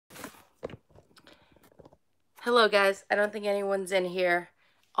Hello guys, I don't think anyone's in here.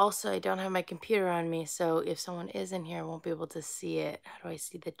 Also, I don't have my computer on me, so if someone is in here, I won't be able to see it. How do I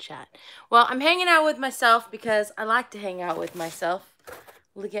see the chat? Well, I'm hanging out with myself because I like to hang out with myself.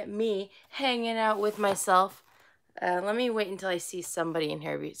 Look at me hanging out with myself. Let me wait until I see somebody in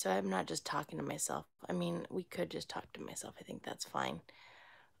here, so I'm not just talking to myself. I mean, we could just talk to myself. I think that's fine.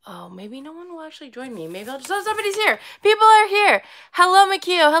 Oh, maybe no one will actually join me. Maybe I'll just... Oh, somebody's here. People are here. Hello,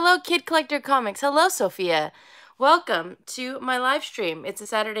 Makio. Hello, Kid Collector Comics. Hello, Sophia. Welcome to my live stream. It's a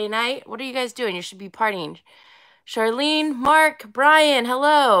Saturday night. What are you guys doing? You should be partying. Charlene, Mark, Brian,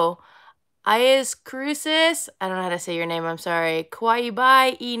 hello. Ayaz Crucis. I don't know how to say your name. I'm sorry. Kawaii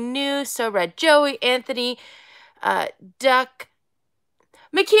Bai, Inu, Sobra, Joey, Anthony, Duck.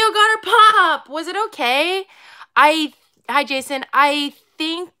 Makio got her pop. Was it okay? Hi, Jason. I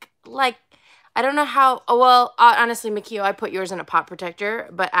think, like, I don't know how, oh, well, honestly, Makio, I put yours in a pop protector,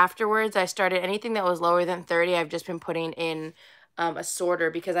 but afterwards I started anything that was lower than 30, I've just been putting in a sorter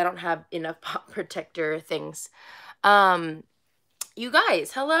because I don't have enough pop protector things. You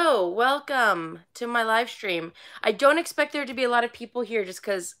guys, hello, welcome to my live stream. I don't expect there to be a lot of people here just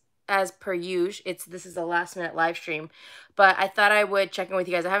because, as per usual, this is a last minute live stream, but I thought I would check in with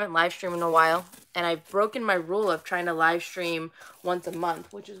you guys. I haven't live streamed in a while, and I've broken my rule of trying to live stream once a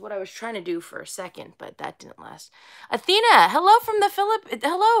month, which is what I was trying to do for a second, but that didn't last. Athena, hello from the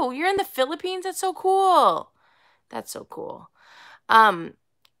hello, you're in the Philippines? That's so cool. That's so cool.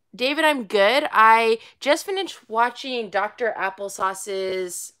 David, I'm good. I just finished watching Dr.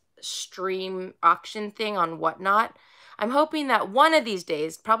 Applesauce's stream auction thing on Whatnot. I'm hoping that one of these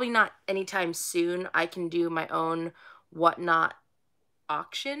days, probably not anytime soon, I can do my own Whatnot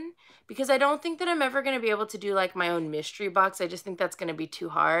auction, because I don't think that I'm ever going to be able to do like my own mystery box. I just think that's going to be too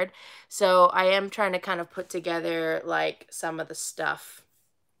hard. So I am trying to kind of put together like some of the stuff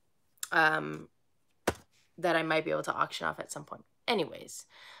that I might be able to auction off at some point. Anyways,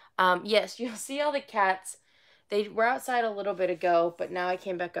 yes, you'll see all the cats. They were outside a little bit ago, but now I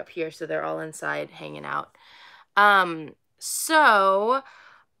came back up here, so they're all inside hanging out. So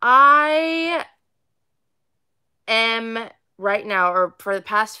I am right now, or for the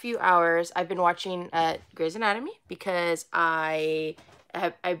past few hours, I've been watching Grey's Anatomy because I've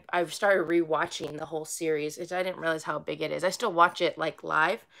started rewatching the whole series. I didn't realize how big it is. I still watch it like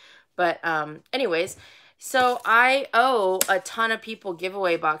live, but anyways. So I owe a ton of people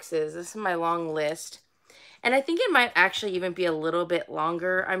giveaway boxes. This is my long list. And I think it might actually even be a little bit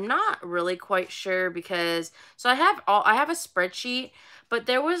longer. I'm not really quite sure because, so I have a spreadsheet, but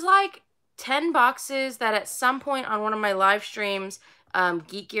there was like 10 boxes that at some point on one of my live streams,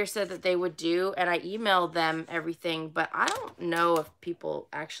 Geek Gear said that they would do, and I emailed them everything, but I don't know if people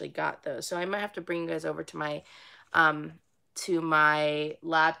actually got those. So I might have to bring you guys over to my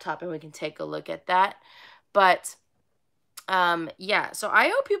laptop and we can take a look at that. But yeah, so I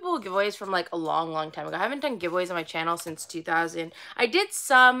owe people giveaways from like a long time ago. I haven't done giveaways on my channel since 2000. I did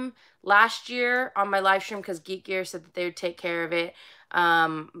some last year on my live stream because Geek Gear said that they would take care of it.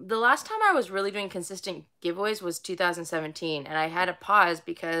 The last time I was really doing consistent giveaways was 2017, and I had to pause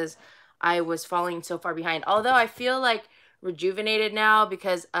because I was falling so far behind. Although I feel like rejuvenated now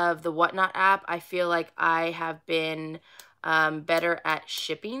because of the Whatnot app. I feel like I have been better at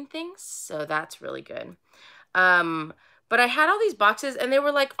shipping things, so that's really good. But I had all these boxes and they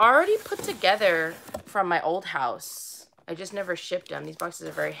were like already put together from my old house. I just never shipped them. These boxes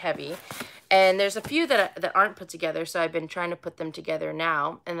are very heavy. And there's a few that aren't put together, so I've been trying to put them together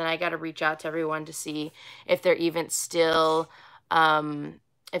now. And then I got to reach out to everyone to see if they're even still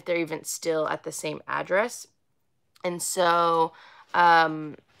at the same address. And so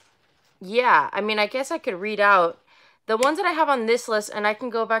yeah, I mean, I guess I could read out the ones that I have on this list, and I can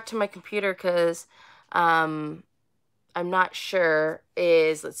go back to my computer because I'm not sure,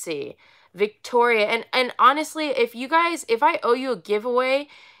 is, let's see, Victoria. And honestly, if I owe you a giveaway,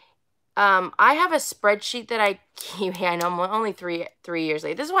 I have a spreadsheet that I keep. Yeah, I know I'm only three years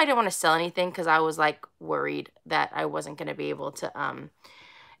late. This is why I didn't want to sell anything, because I was like worried that I wasn't going to be able to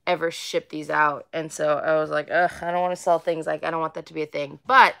ever ship these out. And so I was like, ugh, I don't want to sell things. Like, I don't want that to be a thing.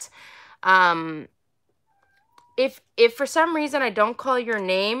 But if for some reason I don't call your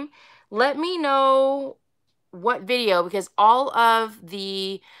name, let me know what video, because all of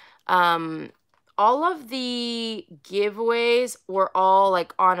the giveaways were all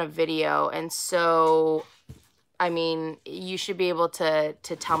like on a video, and so I mean, you should be able to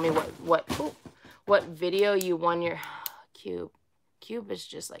tell me what video you won your Cube is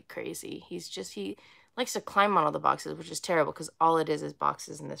just like crazy. He likes to climb on all the boxes, which is terrible because all it is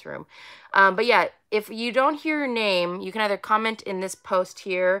boxes in this room. But yeah, if you don't hear your name, you can either comment in this post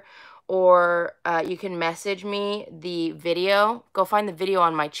here, or you can message me the video. Go find the video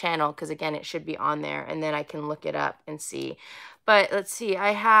on my channel because, again, it should be on there, and then I can look it up and see. But let's see.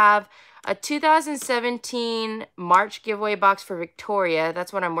 I have a 2017 March giveaway box for Victoria.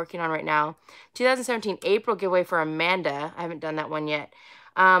 That's what I'm working on right now. 2017 April giveaway for Amanda. I haven't done that one yet.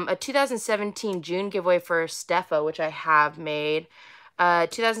 A 2017 June giveaway for Steffa, which I have made.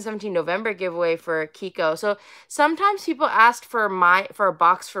 2017 November giveaway for Kiko. So sometimes people asked for a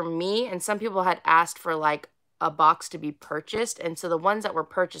box for me, and some people had asked for like a box to be purchased. And so the ones that were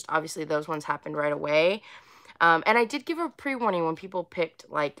purchased, obviously those ones happened right away. And I did give a pre-warning when people picked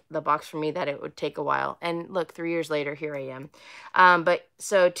like the box for me that it would take a while. And look, 3 years later, here I am. But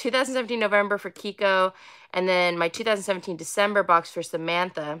so 2017 November for Kiko, and then my 2017 December box for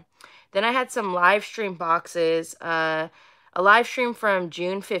Samantha. Then I had some live stream boxes. A live stream from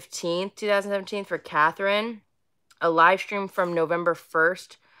June 15th, 2017 for Catherine. A live stream from November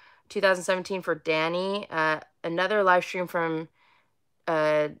 1st, 2017 for Danny. Another live stream from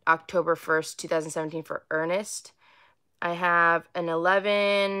October 1st, 2017 for Ernest. I have an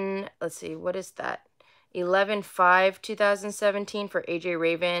 11, let's see, what is that? 11/5/2017 for AJ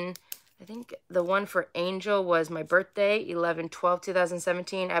Raven. I think the one for Angel was my birthday,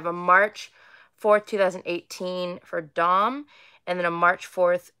 11/12/2017. I have a March 4th, 2018 for Dom, and then a March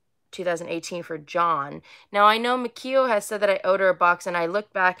 4th, 2018 for John. Now, I know Makio has said that I owed her a box, and I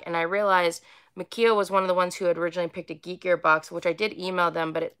looked back and I realized Makio was one of the ones who had originally picked a Geek Gear box, which I did email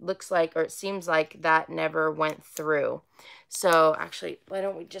them, but it looks like, or it seems like that never went through. So, actually, why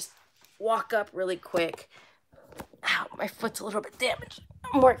don't we just walk up really quick. Ow, my foot's a little bit damaged.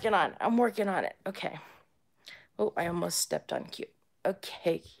 I'm working on it. Okay. Oh, I almost stepped on Q.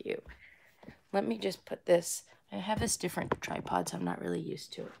 Okay, Q. Let me just put this. I have this different tripod, so I'm not really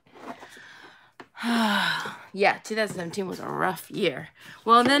used to it. Yeah, 2017 was a rough year.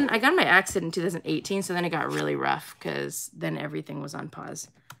 Well, then I got my accident in 2018, so then it got really rough because then everything was on pause.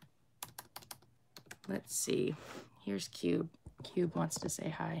 Let's see. Here's Cube. Cube wants to say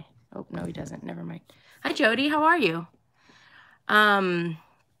hi. Oh, no, he doesn't. Never mind. Hi, Jody. How are you?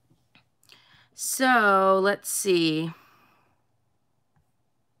 So let's see.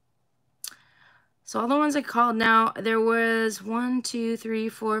 So all the ones I called now, there was 1, 2, 3,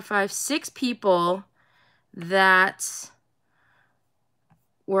 4, 5, 6 people that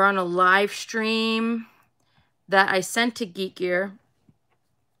were on a live stream that I sent to Geek Gear.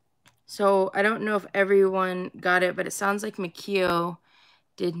 So I don't know if everyone got it, but it sounds like Makio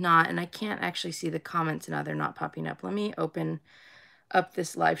did not. And I can't actually see the comments now. They're not popping up. Let me open up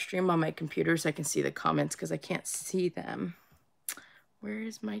this live stream on my computer so I can see the comments because I can't see them. Where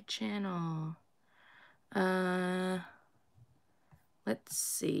is my channel? Let's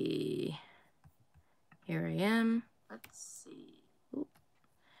see. Here I am. Let's see. Ooh.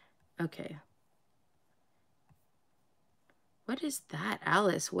 Okay. What is that,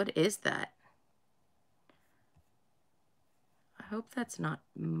 Alice? What is that? I hope that's not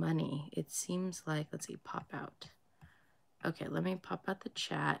money. It seems like, let's see, pop out. Okay, let me pop out the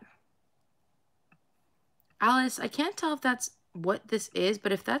chat. Alice, I can't tell if that's what this is,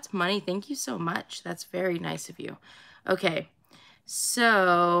 but if that's money, thank you so much. That's very nice of you. Okay,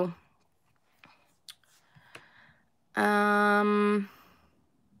 so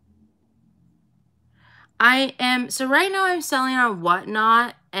so right now I'm selling on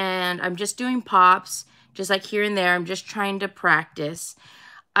Whatnot, and I'm just doing pops, just like here and there. I'm just trying to practice.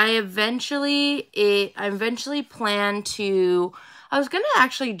 I eventually plan to, I was going to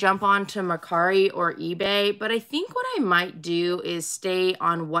actually jump on to Mercari or eBay, but I think what I might do is stay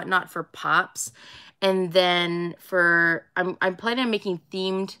on Whatnot for pops. And then I'm planning on making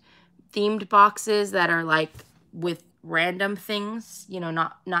themed boxes that are like with random things, you know,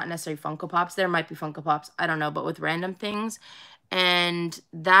 not necessarily Funko Pops. There might be Funko Pops, I don't know, but with random things. And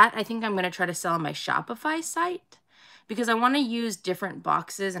that I think I'm going to try to sell on my Shopify site, because I want to use different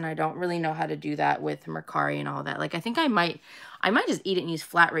boxes, and I don't really know how to do that with Mercari and all that. Like, I think I might just eat it and use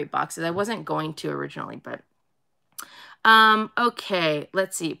flat rate boxes. I wasn't going to originally, but okay,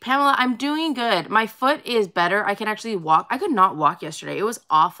 let's see. Pamela, I'm doing good. My foot is better. I can actually walk. I could not walk yesterday. It was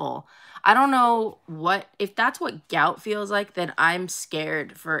awful. I don't know if that's what gout feels like, then I'm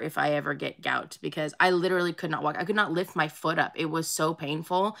scared for if I ever get gout, because I literally could not walk. I could not lift my foot up. It was so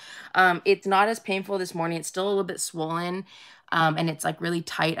painful. It's not as painful this morning. It's still a little bit swollen. And it's like really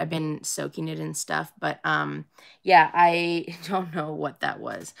tight. I've been soaking it and stuff, but yeah, I don't know what that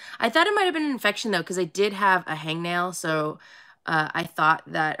was. I thought it might have been an infection though, because I did have a hangnail, so I thought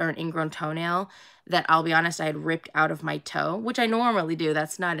that, or an ingrown toenail, that I'll be honest, I had ripped out of my toe, which I normally do.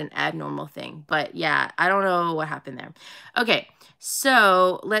 That's not an abnormal thing. But yeah, I don't know what happened there. Okay,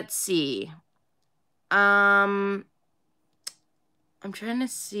 so let's see. I'm trying to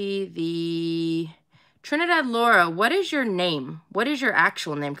see the Trinidad Laura. What is your name? What is your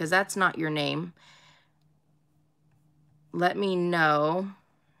actual name? Because that's not your name. Let me know.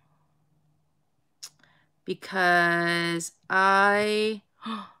 Because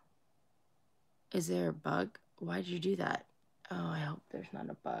is there a bug? Why'd you do that? Oh, I hope there's not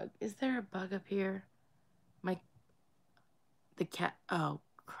a bug. Is there a bug up here? The cat, oh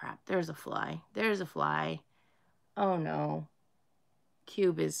crap, there's a fly. There's a fly. Oh no.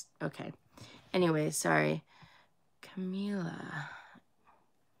 Cube is, okay. Anyway, sorry. Camila,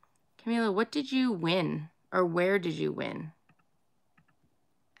 what did you win? Or where did you win?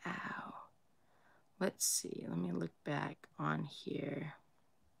 Ow. Let's see. Let me look back on here.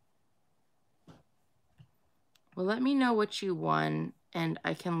 Well, let me know what you won, and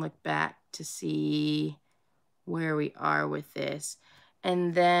I can look back to see where we are with this.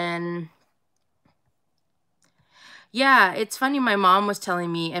 And then, yeah, it's funny. My mom was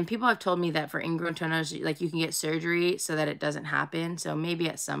telling me, and people have told me that for ingrown toenails, like you can get surgery so that it doesn't happen. So maybe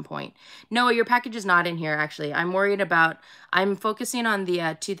at some point. Noah, your package is not in here, actually. I'm worried about, I'm focusing on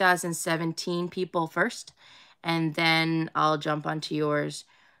the 2017 people first, and then I'll jump onto yours.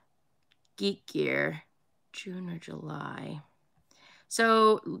 Geek Gear, June or July.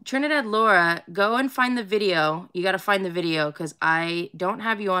 So Trinidad Laura, go and find the video. You got to find the video because I don't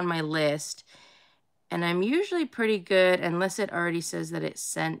have you on my list. And I'm usually pretty good unless it already says that it's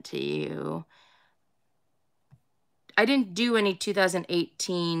sent to you. I didn't do any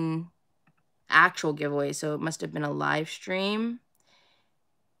 2018 actual giveaways, so it must have been a live stream.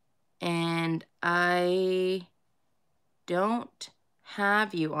 And I don't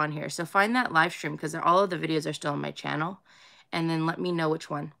have you on here. So find that live stream because all of the videos are still on my channel. And then let me know which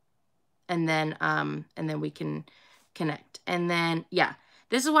one. And then we can connect. And then, yeah.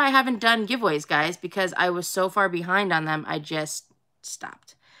 This is why I haven't done giveaways, guys, because I was so far behind on them, I just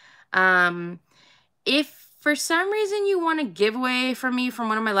stopped. If for some reason you want a giveaway from me from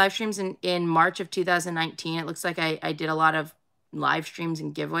one of my live streams in March of 2019, it looks like I did a lot of live streams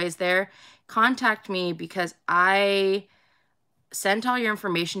and giveaways there, contact me because I sent all your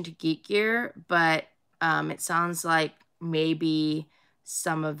information to Geek Gear, but it sounds like maybe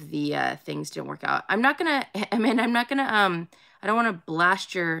some of the things didn't work out. I'm not gonna, I don't want to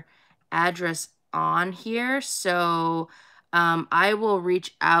blast your address on here, so I will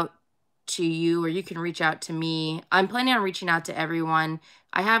reach out to you, or you can reach out to me. I'm planning on reaching out to everyone.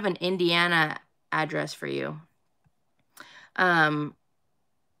 I have an Indiana address for you. And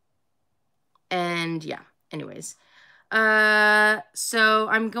yeah, anyways. So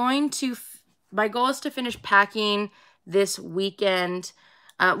I'm going to, my goal is to finish packing this weekend.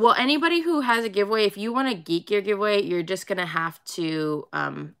 Well, anybody who has a giveaway, if you want a Geek Gear giveaway, you're just going to have to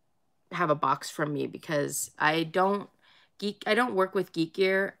have a box from me because I don't work with Geek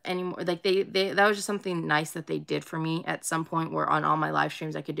Gear anymore. Like that was just something nice that they did for me at some point where on all my live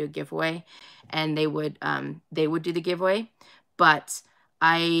streams I could do a giveaway and they would do the giveaway. But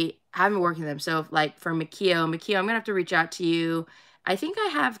I haven't been working with them. So like for Makio, I'm going to have to reach out to you. I think I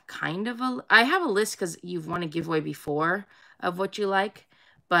have I have a list because you've won a giveaway before of what you like.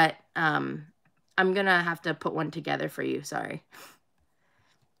 But I'm going to have to put one together for you. Sorry.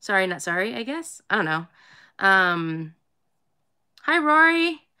 Sorry, not sorry, I guess. I don't know. Hi,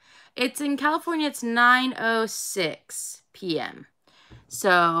 Rory. It's in California. It's 9:06 p.m.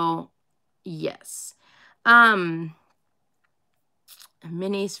 So, yes.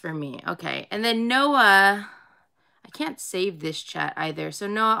 Minis for me. Okay. And then Noah, I can't save this chat either. So,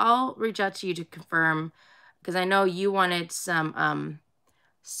 Noah, I'll reach out to you to confirm because I know you wanted some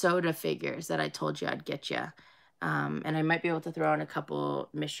soda figures that I told you I'd get you. And I might be able to throw in a couple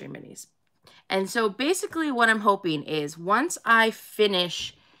mystery minis. And so basically what I'm hoping is once I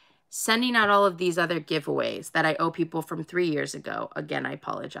finish sending out all of these other giveaways that I owe people from 3 years ago, again, I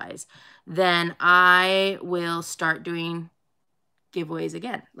apologize, then I will start doing giveaways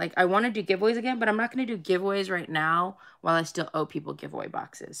again. Like I want to do giveaways again, but I'm not going to do giveaways right now while I still owe people giveaway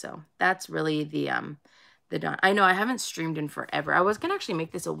boxes. So that's really the done. I know I haven't streamed in forever. I was going to actually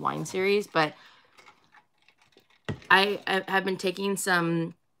make this a wine series, but I have been taking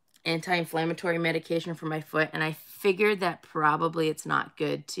some anti-inflammatory medication for my foot, and I figured that probably it's not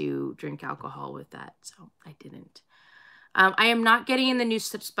good to drink alcohol with that, so I didn't. I am not getting in the new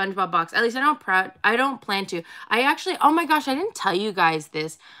SpongeBob box. At least I don't plan to. I actually, oh my gosh, I didn't tell you guys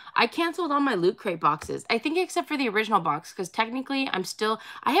this. I canceled all my Loot Crate boxes. I think except for the original box, because technically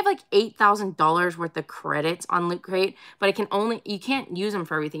I have like $8,000 worth of credits on Loot Crate, but you can't use them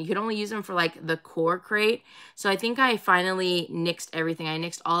for everything. You can only use them for like the core crate. So I think I finally nixed everything. I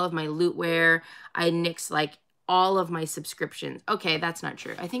nixed all of my lootware. I nixed like all of my subscriptions. Okay, that's not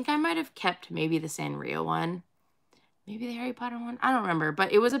true. I think I might have kept maybe the Sanrio one. Maybe the Harry Potter one? I don't remember,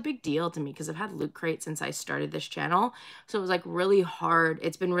 but it was a big deal to me because I've had Loot Crate since I started this channel. So it was like really hard.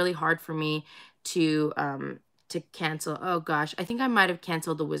 It's been really hard for me to cancel. Oh gosh, I think I might have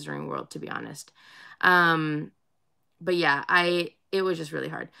canceled the Wizarding World, to be honest. But yeah, it was just really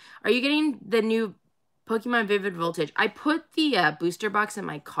hard. Are you getting the new Pokemon Vivid Voltage? I put the booster box in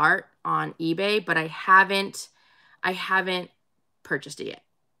my cart on eBay, but I haven't purchased it yet.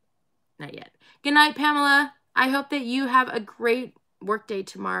 Not yet. Good night, Pamela. I hope that you have a great work day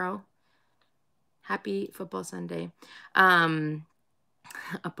tomorrow. Happy Football Sunday. A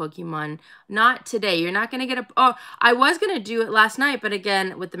Pokemon. Not today. You're not going to get oh, I was going to do it last night, but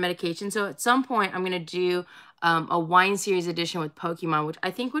again, with the medication. So at some point, I'm going to do a wine series edition with Pokemon, which I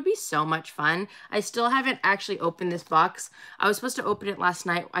think would be so much fun. I still haven't actually opened this box. I was supposed to open it last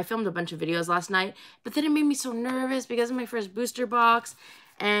night. I filmed a bunch of videos last night, but then it made me so nervous because of my first booster box.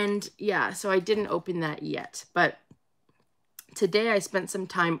 And yeah, so I didn't open that yet. But today I spent some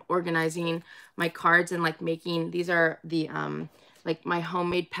time organizing my cards and like making, these are the like my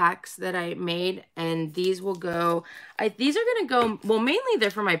homemade packs that I made, and these will go, these are going to go, well, mainly they're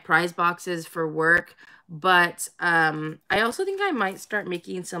for my prize boxes for work, but I also think I might start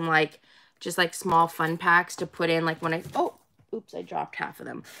making some like, just like small fun packs to put in like when I, oh, oops, I dropped half of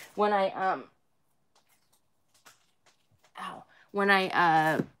them. When I, when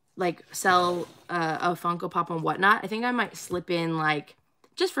I like sell a Funko Pop and whatnot, I think I might slip in like,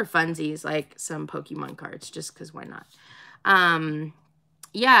 just for funsies, like some Pokemon cards, just because why not?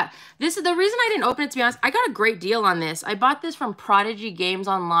 Yeah, this is the reason I didn't open it, to be honest. I got a great deal on this. I bought this from Prodigy Games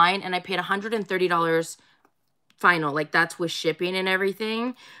online, and I paid $130 final. Like, that's with shipping and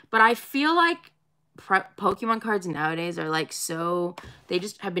everything. But I feel like Pokemon cards nowadays are like so, they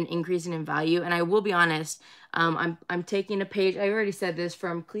just have been increasing in value. And I will be honest, I'm taking a page, I already said this,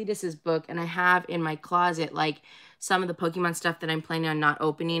 from Cletus's book, and I have in my closet like some of the Pokemon stuff that I'm planning on not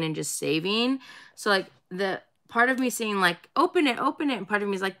opening and just saving. So like the part of me saying like open it, and part of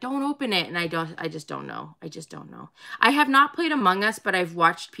me is like don't open it, and I just don't know. I have not played Among Us, but I've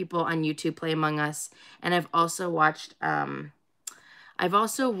watched people on YouTube play Among Us, and I've also watched a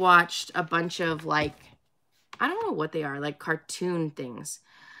bunch of like, I don't know what they are, like cartoon things.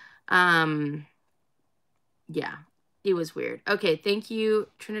 Yeah, it was weird. Okay, thank you,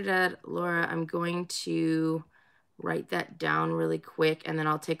 Trinidad Laura. I'm going to write that down really quick, and then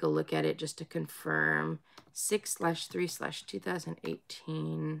I'll take a look at it just to confirm.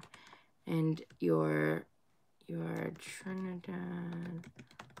 6/3/2018, and your Trinidad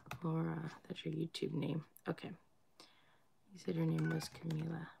Laura. That's your YouTube name. Okay. You said your name was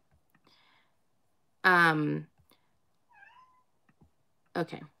Camila.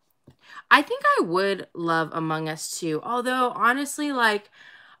 Okay. I think I would love Among Us too. Although, honestly, like,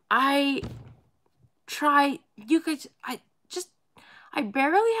 I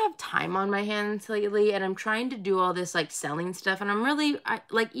barely have time on my hands lately, and I'm trying to do all this, like, selling stuff, and I'm really,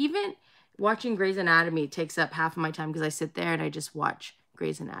 like, even watching Grey's Anatomy takes up half of my time because I sit there and I just watch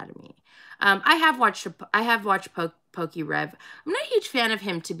Grey's Anatomy. I have watched Pokey Rev. I'm not a huge fan of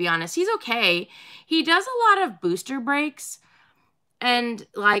him, to be honest. He's okay. He does a lot of booster breaks, and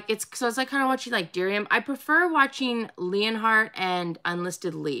like it's like kind of watching like Dirium. I prefer watching Leonhardt and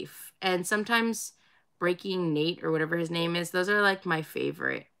Unlisted Leaf, and sometimes Breaking Nate or whatever his name is. Those are like my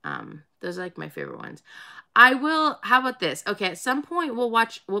favorite. Those are like my favorite ones. How about this? Okay, at some point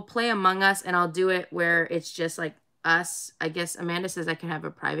we'll play Among Us, and I'll do it where it's just like us. I guess Amanda says I can have a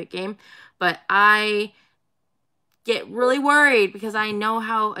private game, but I get really worried because I know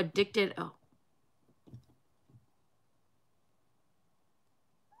how addicted. Oh.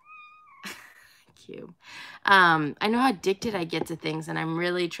 Cube. I know how addicted I get to things, and I'm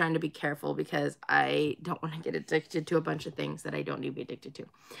really trying to be careful because I don't want to get addicted to a bunch of things that I don't need to be addicted to.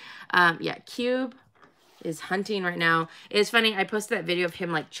 Yeah, Cube is hunting right now. It's funny, I posted that video of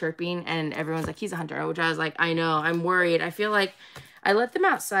him like chirping, and everyone's like, he's a hunter, which I was like, I know, I'm worried. I feel like I let them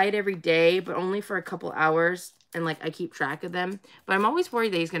outside every day, but only for a couple hours, and like I keep track of them. But I'm always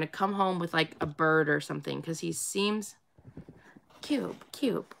worried that he's gonna come home with like a bird or something, because he seems... Cube,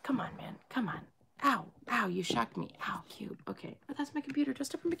 come on, man, come on. Ow, you shocked me. Ow, Cube. Okay. Oh, that's my computer.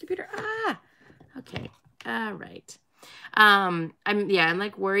 Just open my computer. Ah! Okay. All right. I'm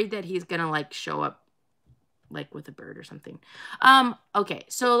like worried that he's gonna like show up like with a bird or something. Okay,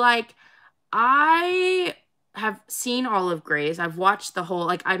 so like I have seen all of Grey's. I've watched the whole,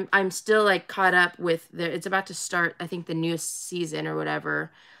 like I'm still like caught up with it's about to start, I think, the newest season or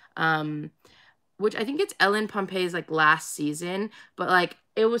whatever. Which I think it's Ellen Pompeii's like last season, but like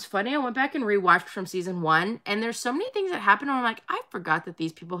it was funny. I went back and rewatched from season 1, and there's so many things that happened where I'm like, I forgot that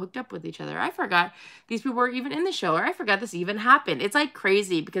these people hooked up with each other. I forgot these people were even in the show, or I forgot this even happened. It's like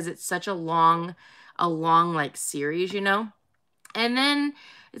crazy because it's such a long like series, you know? And then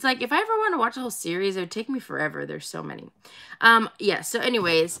it's like, if I ever want to watch a whole series, it would take me forever. There's so many. Yeah, so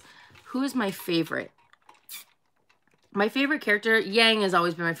anyways, who is my favorite? My favorite character, Yang has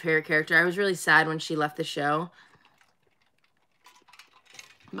always been my favorite character. I was really sad when she left the show.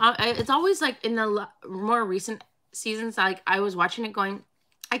 It's always like in the more recent seasons, like I was watching it going,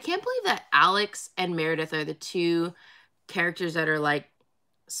 I can't believe that Alex and Meredith are the two characters that are like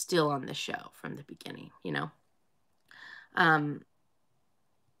still on the show from the beginning, you know?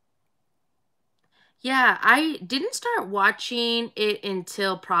 Yeah, I didn't start watching it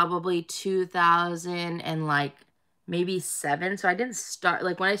until probably 2000 and like maybe 7. So I didn't start,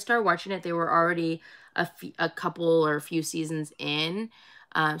 like when I started watching it, they were already a couple or a few seasons in.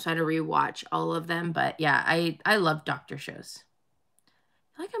 So I had to rewatch all of them. But yeah, I love doctor shows.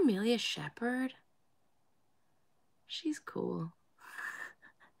 I like Amelia Shepherd. She's cool.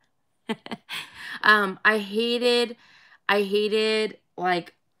 I hated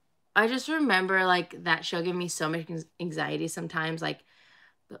like, I just remember like that show gave me so much anxiety sometimes, like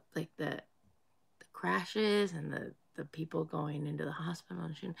the crashes and the people going into the hospital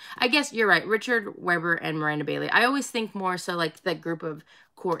and shit. I guess you're right. Richard Weber and Miranda Bailey. I always think more so like that group of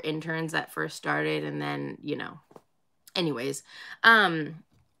core interns that first started, and then, you know. Anyways,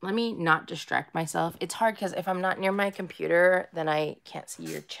 let me not distract myself. It's hard because if I'm not near my computer, then I can't see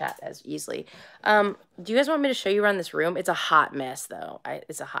your chat as easily. Do you guys want me to show you around this room? It's a hot mess, though.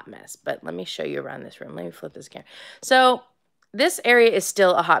 It's a hot mess, but let me show you around this room. Let me flip this camera. So this area is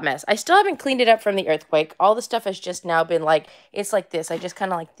still a hot mess. I still haven't cleaned it up from the earthquake. All the stuff has just now been like, it's like this. I just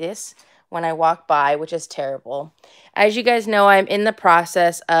kind of like this when I walk by, which is terrible. As you guys know, I'm in the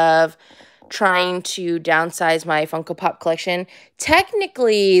process of trying to downsize my Funko Pop collection.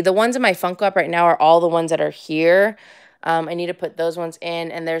 Technically, the ones in my Funko Pop right now are all the ones that are here. I need to put those ones in,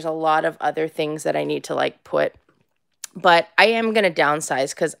 and there's a lot of other things that I need to like put. But I am going to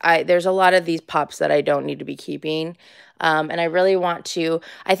downsize because there's a lot of these pops that I don't need to be keeping. And I really want to.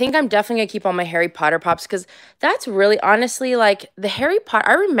 I think I'm definitely going to keep all my Harry Potter pops because that's really, honestly, like the Harry Potter.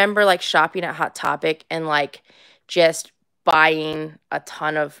 I remember like shopping at Hot Topic and like just buying a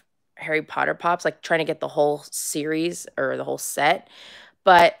ton of Harry Potter pops, like trying to get the whole series or the whole set.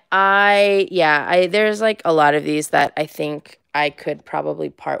 But there's like a lot of these that I think I could probably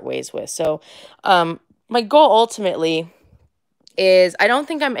part ways with. So my goal ultimately is, I don't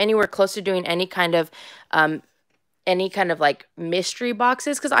think I'm anywhere close to doing any kind of like mystery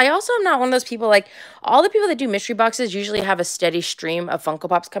boxes, because I also am not one of those people, like all the people that do mystery boxes usually have a steady stream of Funko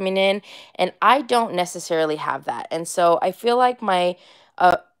Pops coming in, and I don't necessarily have that. And so I feel like my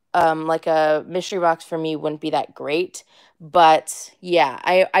like a mystery box for me wouldn't be that great. But yeah,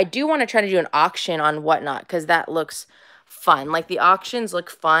 I do want to try to do an auction on Whatnot, because that looks fun. Like the auctions look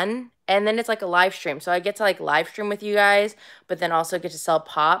fun, and then it's like a live stream, so I get to like live stream with you guys, but then also get to sell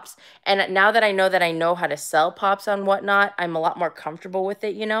pops. And now that I know how to sell pops on Whatnot, I'm a lot more comfortable with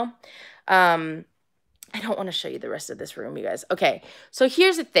it, you know. I don't want to show you the rest of this room, you guys. Okay, so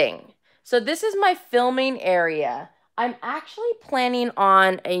here's the thing. So this is my filming area. I'm actually planning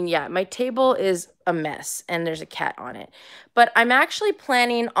on, and yeah, my table is a mess and there's a cat on it, but I'm actually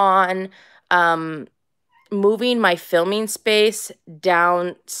planning on moving my filming space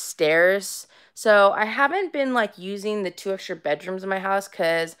downstairs. So I haven't been like using the 2 extra bedrooms in my house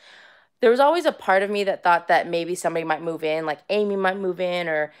because there was always a part of me that thought that maybe somebody might move in, like Amy might move in,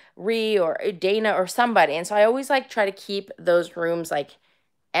 or Ree or Dana or somebody. And so I always like try to keep those rooms like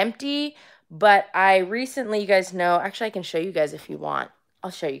empty. But I recently, you guys know, actually I can show you guys if you want. I'll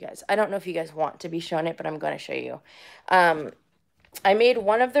show you guys. I don't know if you guys want to be shown it, but I'm going to show you. I made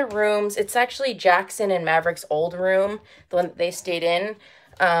one of the rooms. It's actually Jackson and Maverick's old room, the one that they stayed in.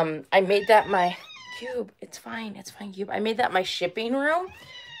 I made that my Cube. It's fine. It's fine, Cube. I made that my shipping room.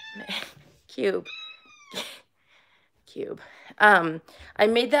 Cube. Cube. I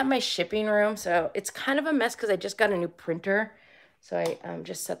made that my shipping room. So it's kind of a mess because I just got a new printer. So I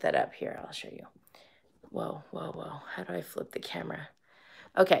just set that up here. I'll show you. Whoa, whoa, whoa. How do I flip the camera?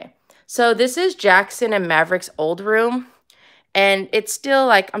 Okay. So this is Jackson and Maverick's old room. And it's still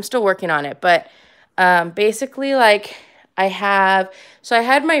like, I'm still working on it. But Basically, like, I had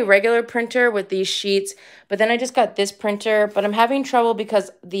my regular printer with these sheets, but then I just got this printer, but I'm having trouble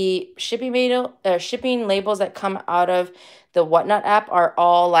because the shipping labels that come out of the Whatnot app are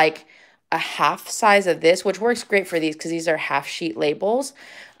all like a half size of this, which works great for these because these are half sheet labels.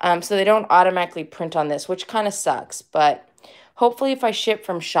 So they don't automatically print on this, which kind of sucks, but hopefully if I ship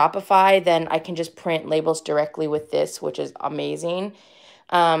from Shopify, then I can just print labels directly with this, which is amazing.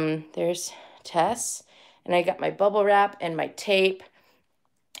 There's Tess, and I got my bubble wrap and my tape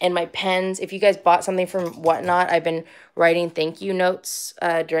and my pens. If you guys bought something from Whatnot, I've been writing thank you notes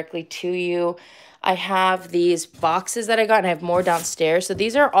directly to you. I have these boxes that I got, and I have more downstairs. So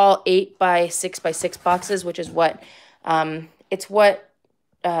these are all 8x6x6 boxes, which is what, it's what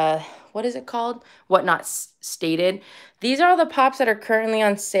is it called? Whatnot stated. These are all the pops that are currently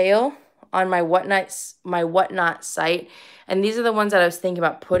on sale on my Whatnot site, and these are the ones that I was thinking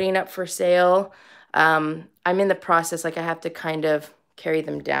about putting up for sale. I'm in the process, like I have to kind of carry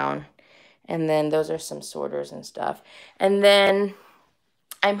them down, and then those are some sorters and stuff, and then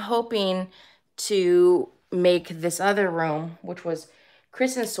I'm hoping to make this other room, which was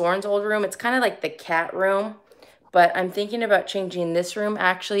Chris and Soren's old room. It's kind of like the cat room, but I'm thinking about changing this room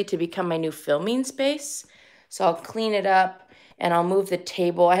actually to become my new filming space. So I'll clean it up and I'll move the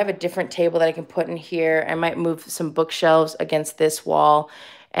table. I have a different table that I can put in here. I might move some bookshelves against this wall.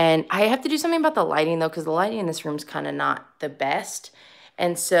 And I have to do something about the lighting though, because the lighting in this room is kind of not the best.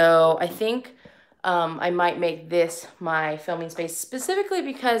 And so I think I might make this my filming space specifically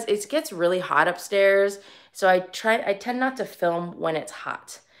because it gets really hot upstairs. So I tend not to film when it's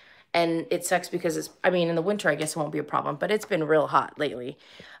hot. And it sucks because in the winter, I guess it won't be a problem, but it's been real hot lately.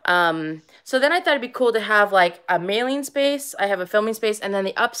 So then I thought it'd be cool to have like a mailing space. I have a filming space, and then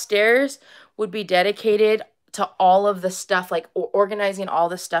the upstairs would be dedicated to all of the stuff, like organizing all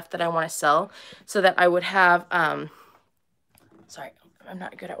the stuff that I want to sell, so that I would have, sorry, I'm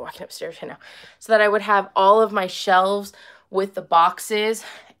not good at walking upstairs right now, so that I would have all of my shelves with the boxes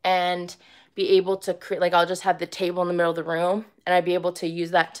and be able to create, like, I'll just have the table in the middle of the room, and I'd be able to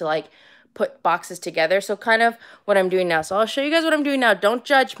use that to like put boxes together. So kind of what I'm doing now. So I'll show you guys what I'm doing now. Don't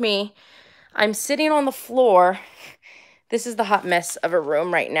judge me. I'm sitting on the floor. This is the hot mess of a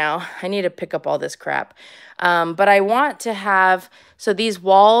room right now. I need to pick up all this crap. But I want to have, so these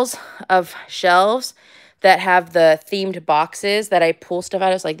walls of shelves that have the themed boxes that I pull stuff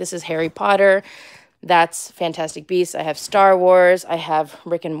out of. So like this is Harry Potter. That's Fantastic Beasts. I have Star Wars. I have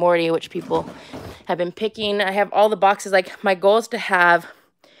Rick and Morty, which people have been picking. I have all the boxes. Like, my goal is to have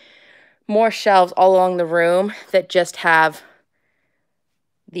more shelves all along the room that just have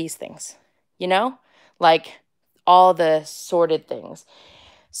these things, you know? Like, all the sorted things.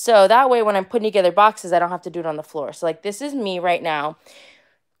 So that way, when I'm putting together boxes, I don't have to do it on the floor. So, like, this is me right now.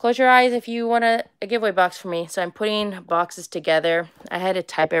 Close your eyes if you want a giveaway box for me. So I'm putting boxes together. I had to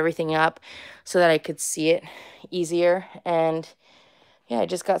type everything up so that I could see it easier. And yeah, I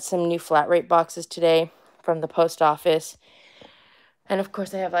just got some new flat rate boxes today from the post office. And of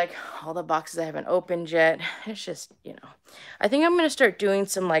course I have like all the boxes I haven't opened yet. It's just, I think I'm going to start doing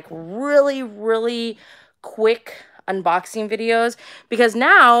some like really, really quick unboxing videos, because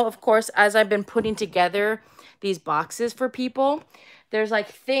now, of course, as I've been putting together these boxes for people, there's like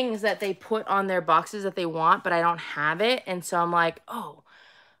things that they put on their boxes that they want, but I don't have it. And so I'm like, oh,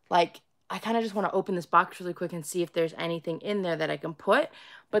 like, I kind of just want to open this box really quick and see if there's anything in there that I can put.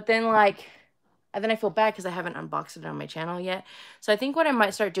 But then and then I feel bad because I haven't unboxed it on my channel yet. So I think what I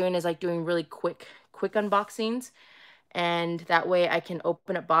might start doing is like doing really quick unboxings. And that way I can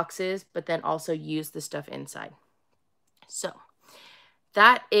open up boxes, but then also use the stuff inside. So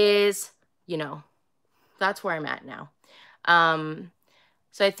that is, that's where I'm at now.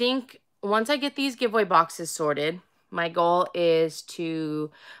 So I think once I get these giveaway boxes sorted, my goal is to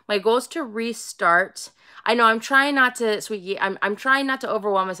restart. I know I'm trying not to, Sweetie, I'm trying not to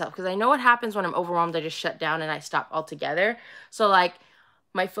overwhelm myself, because I know what happens when I'm overwhelmed. I just shut down and I stop altogether. So like,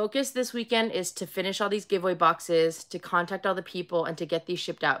 my focus this weekend is to finish all these giveaway boxes, to contact all the people, and to get these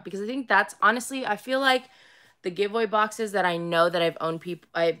shipped out. Because I think that's, honestly, I feel like the giveaway boxes that I know that I've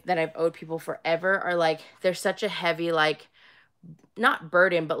owed people forever are like, they're such a heavy, like, not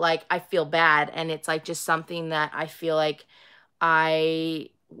burden, but like I feel bad, and it's like just something that I feel like I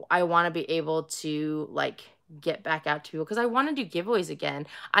want to be able to like get back out to people, because I want to do giveaways again.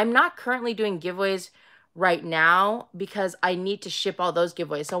 I'm not currently doing giveaways right now because I need to ship all those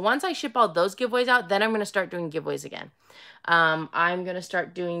giveaways. So once I ship all those giveaways out, then I'm going to start doing giveaways again. I'm going to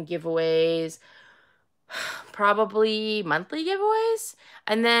start doing giveaways, probably monthly giveaways.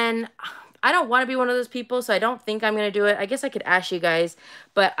 And then I don't want to be one of those people, so I don't think I'm going to do it. I guess I could ask you guys,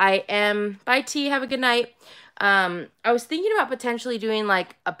 but I am. Bye, T. Have a good night. I was thinking about potentially doing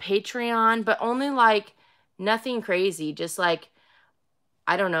like a Patreon, but only like nothing crazy. Just like,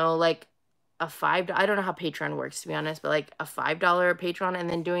 I don't know, like a I don't know how Patreon works, to be honest, but like a $5 Patreon, and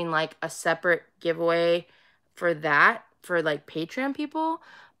then doing like a separate giveaway for that for like Patreon people.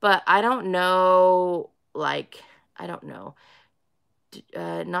 But I don't know, like, I don't know.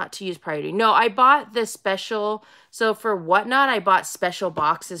 Not to use priority. No, I bought the special. So for Whatnot, I bought special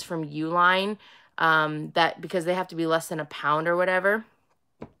boxes from Uline. That because they have to be less than a pound or whatever.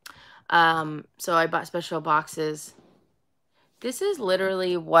 So I bought special boxes. This is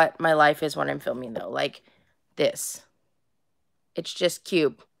literally what my life is when I'm filming, though. Like this. It's just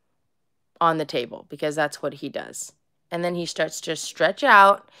Cube on the table because that's what he does. And then he starts to stretch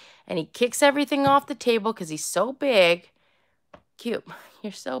out and he kicks everything off the table because he's so big. Cube,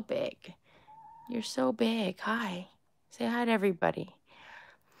 you're so big. You're so big. Hi. Say hi to everybody.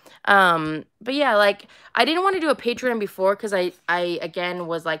 But yeah, like I didn't want to do a Patreon before because I again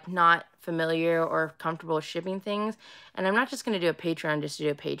was like not familiar or comfortable with shipping things. And I'm not just gonna do a Patreon just to do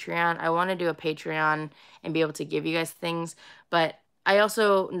a Patreon. I want to do a Patreon and be able to give you guys things. But I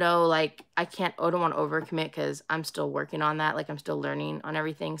also know like I don't want to overcommit because I'm still working on that. Like I'm still learning on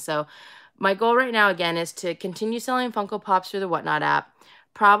everything. So my goal right now again is to continue selling Funko Pops through the Whatnot app.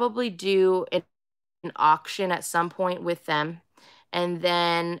 Probably do an auction at some point with them, and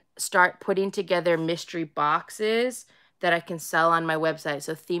then start putting together mystery boxes that I can sell on my website.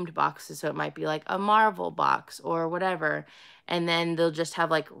 So themed boxes. So it might be like a Marvel box or whatever. And then they'll just have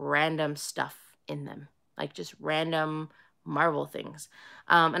like random stuff in them, like just random Marvel things.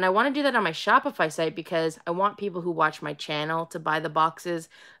 And I want to do that on my Shopify site because I want people who watch my channel to buy the boxes,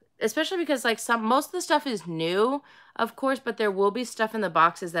 especially because like most of the stuff is new, of course, but there will be stuff in the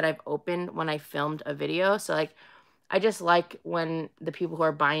boxes that I've opened when I filmed a video. So like I just like when the people who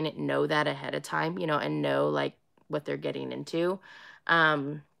are buying it know that ahead of time, you know, and know like what they're getting into.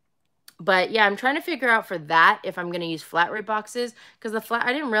 But yeah, I'm trying to figure out for that if I'm going to use flat rate boxes because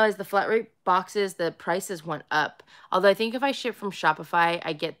I didn't realize the flat rate boxes, the prices went up. Although I think if I ship from Shopify,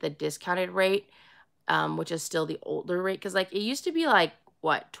 I get the discounted rate, which is still the older rate. Because like it used to be like,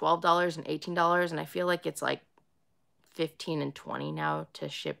 what, $12 and $18. And I feel like it's like 15 and 20 now to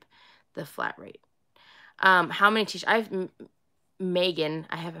ship the flat rate. How many t-shirts? Megan.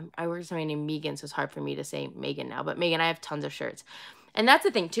 I work with somebody named Megan, so it's hard for me to say Megan now. But Megan, I have tons of shirts. And that's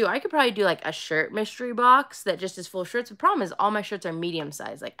the thing, too. I could probably do, like, a shirt mystery box that just is full of shirts. The problem is all my shirts are medium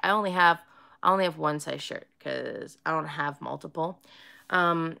size. Like, I only have one size shirt because I don't have multiple.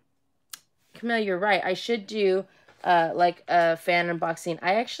 Camille, you're right. I should do, like, a fan unboxing.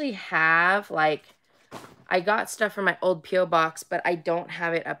 I actually have, like... I got stuff from my old P.O. box, but I don't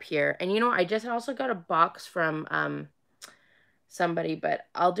have it up here. And, you know, I just also got a box from somebody, but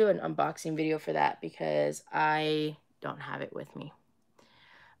I'll do an unboxing video for that because I don't have it with me.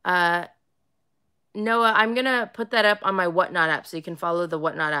 Noah, I'm going to put that up on my Whatnot app so you can follow the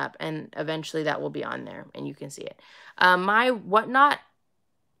Whatnot app, and eventually that will be on there and you can see it. My Whatnot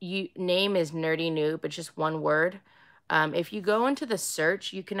name is Nerdy Newb. It's just one word. If you go into the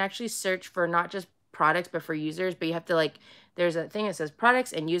search, you can actually search for not just products but for users, but you have to like there's a thing that says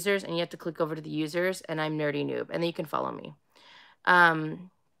products and users, and you have to click over to the users, and I'm Nerdy Newb, and then you can follow me.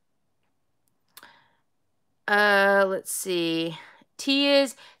 Let's see.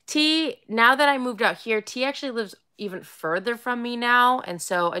 T, now that I moved out here, T actually lives even further from me now, and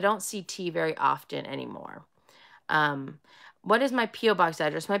so I don't see T very often anymore. What is my P.O. box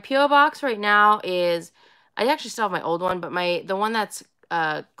address? My P.O. box right now is, I actually still have my old one, but the one that's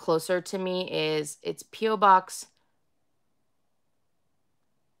closer to me it's P.O. box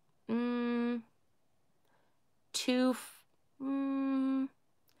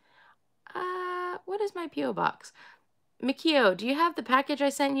what is my P.O. box? Mikio, do you have the package I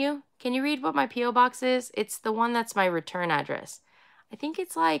sent you? Can you read what my P.O. box is? It's the one that's my return address. I think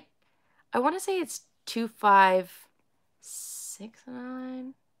it's like, I want to say it's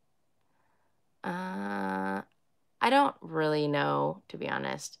 2569. I don't really know, to be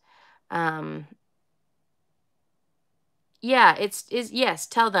honest. Yeah, yes,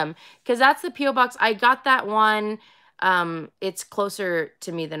 tell them. Because that's the P.O. box. I got that one. It's closer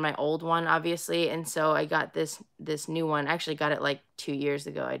to me than my old one, obviously. And so I got this new one. I actually got it like 2 years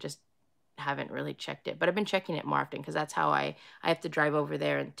ago. I just haven't really checked it. But I've been checking it more often because that's how I have to drive over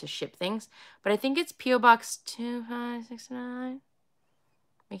there and to ship things. But I think it's P.O. Box 2569.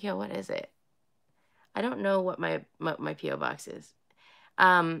 Mikhail, what is it? I don't know what my P.O. box is.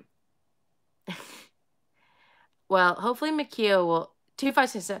 Well, hopefully Mikio will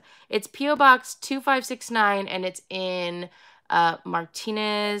 2567. It's P.O. Box 2569, and it's in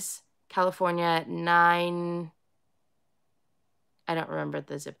Martinez, California, 9. I don't remember what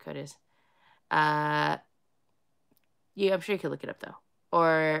the zip code is. Yeah, I'm sure you could look it up though.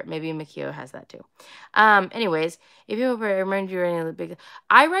 Or maybe Mikio has that too. Anyways, if you remind you any of the big,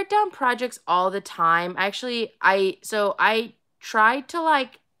 I write down projects all the time. Actually, I tried to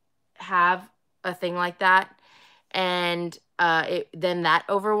like have a thing like that, and then that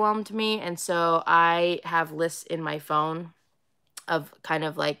overwhelmed me, and so I have lists in my phone of kind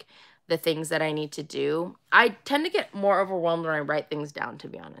of like the things that I need to do. I tend to get more overwhelmed when I write things down, to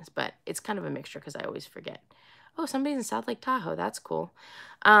be honest, but it's kind of a mixture because I always forget. Oh, somebody's in South Lake Tahoe. That's cool.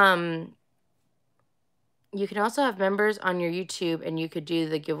 You can also have members on your YouTube, and you could do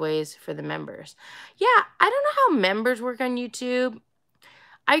the giveaways for the members. Yeah, I don't know how members work on YouTube.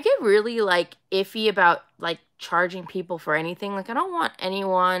 I get really like iffy about like charging people for anything. Like I don't want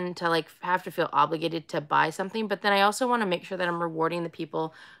anyone to like have to feel obligated to buy something, but then I also want to make sure that I'm rewarding the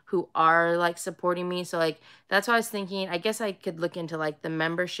people who are like supporting me. So like that's why I was thinking, I guess I could look into like the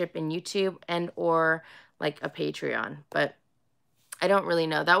membership in YouTube and or like a Patreon, but I don't really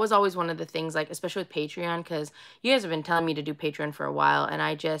know. That was always one of the things, like especially with Patreon, because you guys have been telling me to do Patreon for a while, and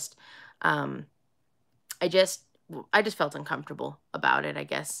um I just felt uncomfortable about it, I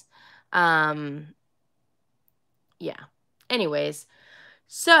guess. Yeah. Anyways,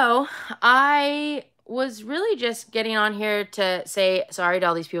 so I was really just getting on here to say sorry to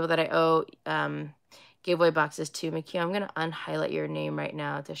all these people that I owe giveaway boxes to. Mikio, I'm going to unhighlight your name right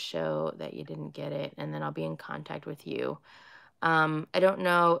now to show that you didn't get it, and then I'll be in contact with you. I don't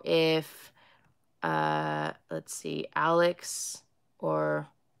know if let's see, Alex or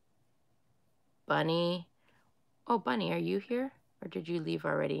Bunny. Oh, Bunny, are you here? Or did you leave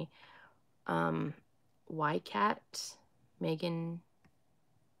already? YCat, Megan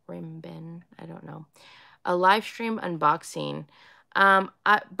Rimben, I don't know. A live stream unboxing.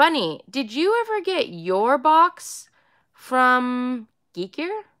 Bunny, did you ever get your box from Geek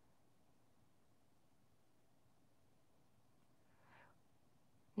Gear?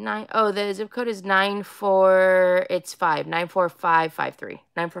 The zip code is 94553.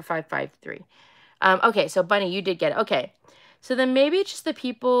 94553. Okay, so Bunny, you did get it. Okay. So then maybe it's just the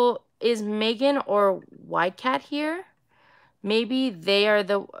people, is Megan or YCat here? Maybe they are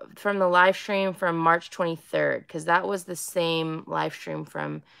from the live stream from March 23rd, because that was the same live stream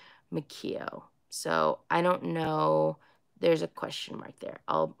from Mikio. So I don't know. There's a question mark there.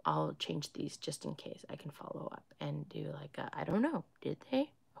 I'll change these just in case. I can follow up and do like I don't know. Did they?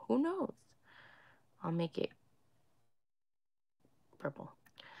 Who knows? I'll make it purple.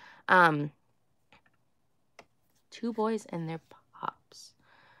 Two boys and their pops.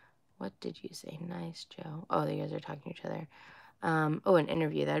 What did you say? Nice, Joe. Oh, you guys are talking to each other. Oh, an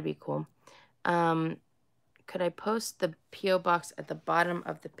interview. That'd be cool. Could I post the P.O. box at the bottom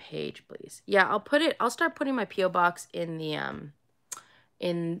of the page, please? Yeah, I'll start putting my P.O. box in the,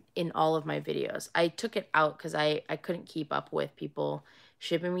 in all of my videos. I took it out because I couldn't keep up with people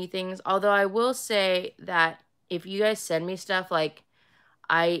shipping me things. Although I will say that if you guys send me stuff, like,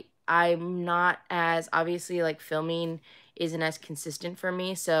 I'm not as, obviously, like, filming isn't as consistent for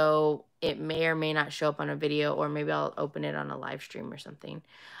me, so it may or may not show up on a video, or maybe I'll open it on a live stream or something.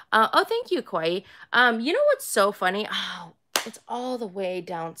 Oh, thank you, Kwai. You know what's so funny? Oh, it's all the way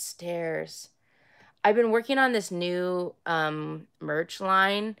downstairs. I've been working on this new merch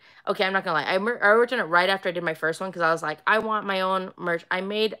line. Okay, I'm not gonna lie. I worked on it right after I did my first one because I was like, I want my own merch. I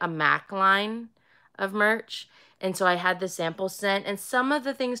made a Mac line of merch, and so I had the samples sent, and some of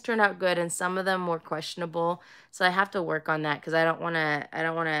the things turned out good, and some of them were questionable. So I have to work on that because I don't wanna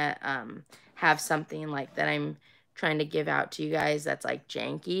have something like that I'm trying to give out to you guys that's like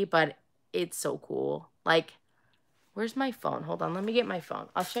janky, but it's so cool. Like, where's my phone? Hold on, let me get my phone.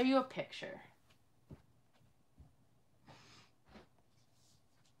 I'll show you a picture.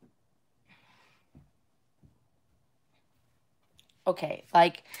 Okay,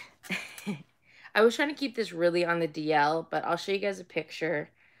 like, I was trying to keep this really on the DL, but I'll show you guys a picture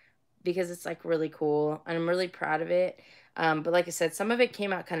because it's, like, really cool, and I'm really proud of it. But like I said, some of it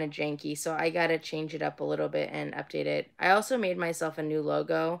came out kind of janky, so I gotta change it up a little bit and update it. I also made myself a new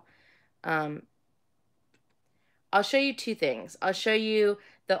logo. I'll show you two things. I'll show you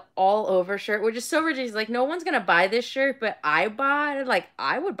the all-over shirt, which is so ridiculous. Like, no one's gonna buy this shirt, but I bought it. Like,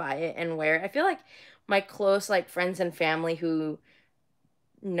 I would buy it and wear it. I feel like my close, like, friends and family who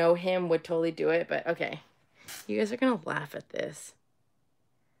know him would totally do it, but okay. You guys are gonna laugh at this.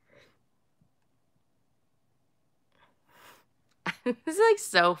 This is like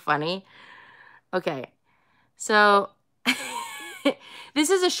so funny. Okay, so This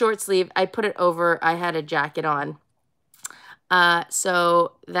is a short sleeve. I put it over, I had a jacket on.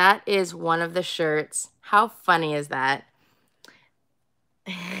 So that is one of the shirts. How funny is that?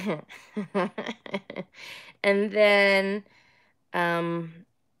 And then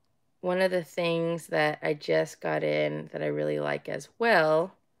one of the things that I just got in that I really like as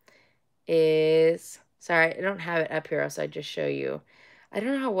well is, sorry, I don't have it up here, so I just show you. I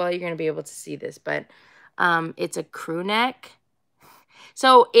don't know how well you're going to be able to see this, but it's a crew neck.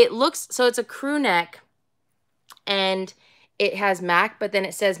 So it's a crew neck, and it has MAC, but then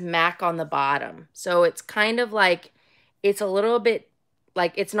it says MAC on the bottom. So it's kind of like, it's a little bit,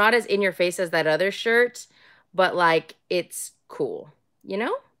 like, it's not as in your face as that other shirt, but like, it's cool, you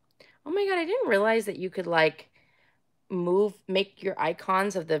know? Oh my God, I didn't realize that you could like make your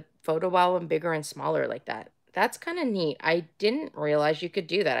icons of the photo album bigger and smaller like that. That's kind of neat. I didn't realize you could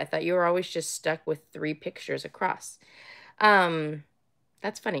do that. I thought you were always just stuck with 3 pictures across.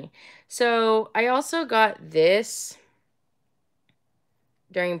 That's funny. So I also got this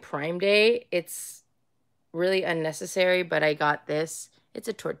during Prime Day. It's really unnecessary, but I got this. It's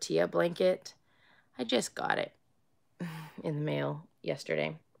a tortilla blanket. I just got it in the mail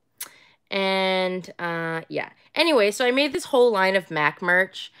yesterday. And yeah. Anyway, so I made this whole line of MAC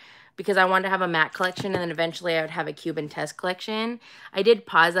merch because I wanted to have a MAC collection, and then eventually I would have a Cuban test collection. I did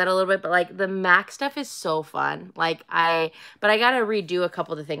pause that a little bit, but like the MAC stuff is so fun. Like but I got to redo a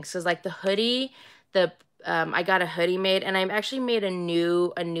couple of the things. Cause like the hoodie, I got a hoodie made, and I actually made a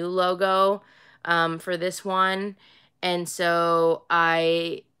new logo for this one. And so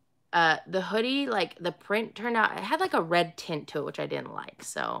the hoodie, like the print turned out, it had like a red tint to it, which I didn't like.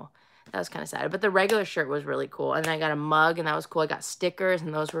 So that was kind of sad. But the regular shirt was really cool. And then I got a mug, and that was cool. I got stickers,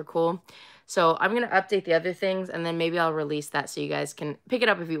 and those were cool. So I'm going to update the other things, and then maybe I'll release that so you guys can pick it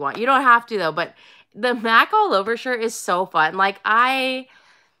up if you want. You don't have to, though. But the MAC all over shirt is so fun. Like, I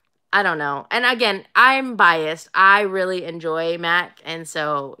don't know. And again, I'm biased. I really enjoy MAC. And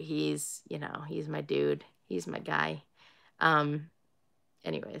so he's, you know, he's my dude. He's my guy.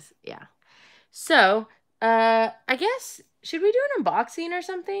 Anyways, yeah. So, I guess, should we do an unboxing or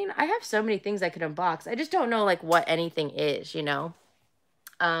something? I have so many things I could unbox. I just don't know, like, what anything is, you know?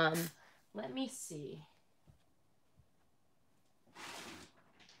 Let me see.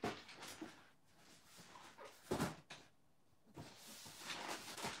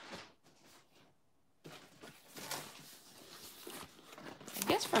 I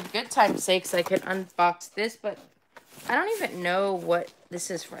guess for good time's sakes, I could unbox this, but I don't even know what this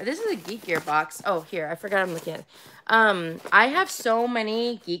is for. This is a Geek Gear box. Oh, here, I forgot I'm looking at it. I have so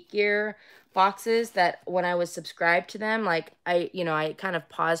many Geek Gear boxes that when I was subscribed to them, like, I kind of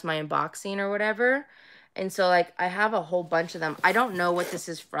paused my unboxing or whatever. And so, like, I have a whole bunch of them. I don't know what this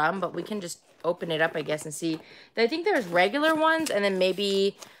is from, but we can just open it up, I guess, and see. I think there's regular ones, and then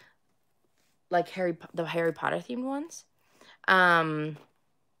maybe, like, the Harry Potter themed ones. I'm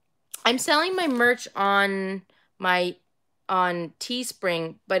selling my merch on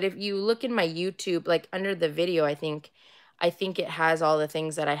Teespring, but if you look in my YouTube, like under the video, I think it has all the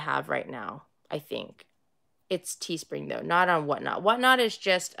things that I have right now. I think it's Teespring though, not on Whatnot. Whatnot is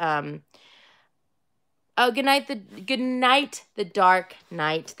just oh, good night the Dark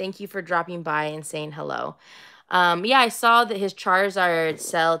Knight. Thank you for dropping by and saying hello. Yeah, I saw that his Charizard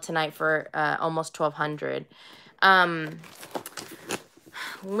sell tonight for almost 1,200.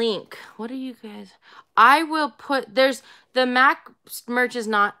 Link. What are you guys? I will put, the MAC merch is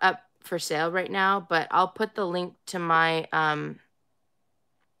not up for sale right now, but I'll put the link to my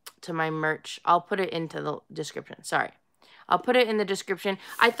merch. I'll put it into the description. Sorry. I'll put it in the description.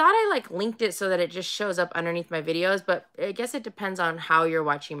 I thought I like linked it so that it just shows up underneath my videos, but I guess it depends on how you're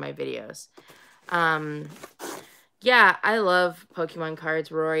watching my videos. Yeah, I love Pokemon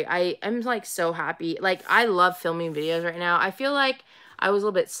cards, Rory. I'm like so happy. Like, I love filming videos right now. I feel like I was a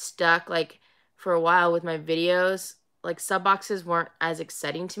little bit stuck, like, for a while with my videos. Like, sub boxes weren't as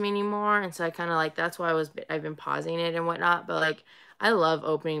exciting to me anymore, and so I kind of, like, that's why I've been pausing it and whatnot, but, like, I love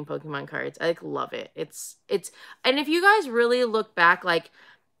opening Pokemon cards. I, like, love it. It's, and if you guys really look back, like,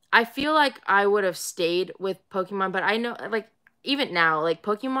 I feel like I would have stayed with Pokemon, but I know, like, even now, like,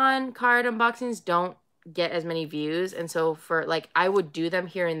 Pokemon card unboxings don't get as many views, and so for, like, I would do them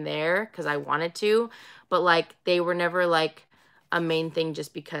here and there because I wanted to, but, like, they were never, like, a main thing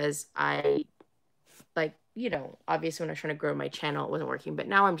just because I, like, you know, obviously when I was trying to grow my channel, it wasn't working, but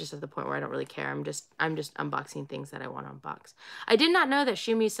now I'm just at the point where I don't really care. I'm just unboxing things that I want to unbox. I did not know that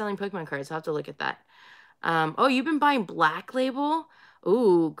Shumi is selling Pokemon cards. I'll have to look at that. Oh, you've been buying Black Label?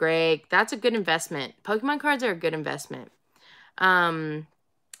 Ooh, Greg, that's a good investment. Pokemon cards are a good investment.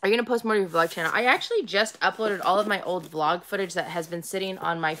 Are you going to post more to your vlog channel? I actually just uploaded all of my old vlog footage that has been sitting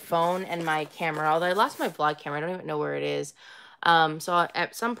on my phone and my camera. Although I lost my vlog camera. I don't even know where it is. So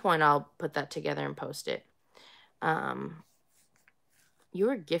at some point, I'll put that together and post it. You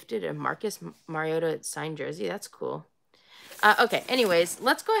were gifted a Marcus Mariota signed jersey. That's cool. Okay, anyways,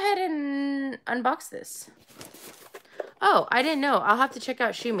 let's go ahead and unbox this. Oh, I didn't know. I'll have to check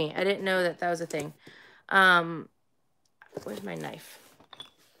out Shumi. I didn't know that that was a thing. Where's my knife?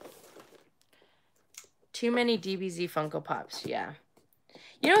 Too many DBZ Funko Pops, yeah.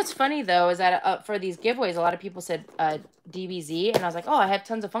 You know what's funny, though, is that for these giveaways, a lot of people said DBZ, and I was like, oh, I have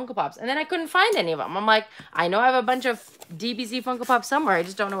tons of Funko Pops. And then I couldn't find any of them. I'm like, I know I have a bunch of DBZ Funko Pops somewhere. I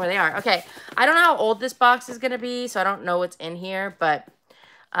just don't know where they are. Okay, I don't know how old this box is going to be, so I don't know what's in here, but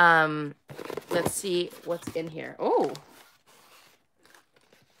let's see what's in here. Oh,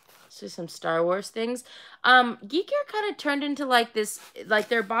 so some Star Wars things. Geek Gear kind of turned into like this, like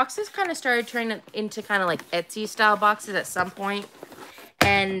their boxes kind of started turning into kind of like Etsy style boxes at some point.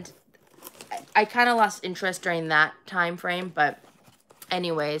 And I kind of lost interest during that time frame, but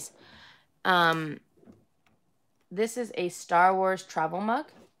anyways, this is a Star Wars travel mug.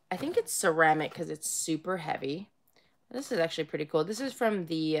 I think it's ceramic because it's super heavy. This is actually pretty cool. This is from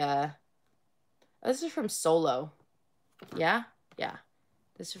the, this is from Solo. Yeah? Yeah.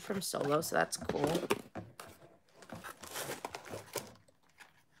 This is from Solo, so that's cool.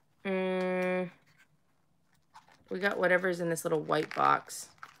 We got whatever's in this little white box.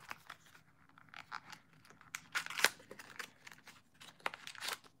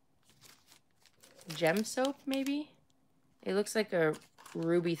 Gem soap, maybe? It looks like a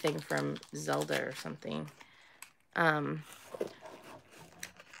ruby thing from Zelda or something.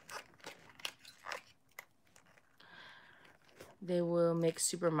 They will make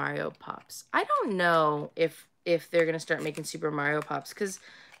Super Mario Pops. I don't know if they're going to start making Super Mario Pops, because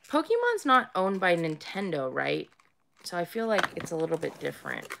Pokemon's not owned by Nintendo, right? So I feel like it's a little bit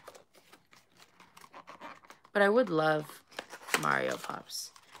different. But I would love Mario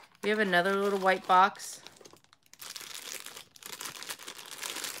Pops. We have another little white box.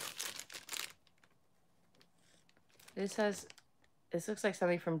 This looks like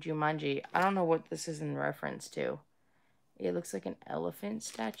something from Jumanji. I don't know what this is in reference to. It looks like an elephant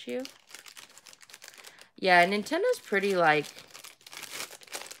statue. Yeah, Nintendo's pretty like,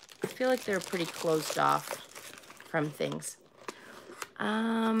 I feel like they're pretty closed off from things.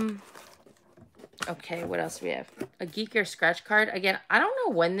 Okay, what else do we have? A Geek Gear scratch card. Again, I don't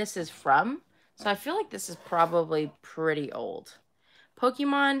know when this is from, so I feel like this is probably pretty old.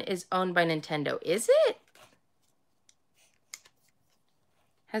 Pokemon is owned by Nintendo. Is it?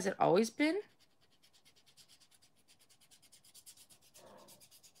 Has it always been?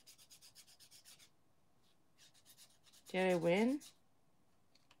 Did I win?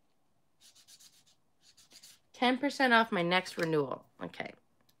 10% off my next renewal. Okay.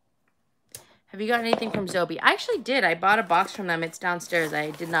 Have you got anything from Zobi? I actually did. I bought a box from them. It's downstairs. I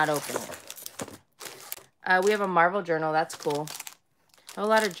did not open it. We have a Marvel journal. That's cool. A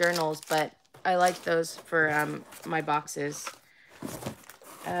lot of journals, but I like those for my boxes.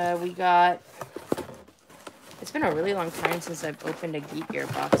 We got... It's been a really long time since I've opened a Geek Gear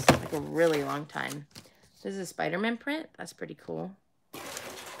box. Like a really long time. This is a Spider-Man print. That's pretty cool.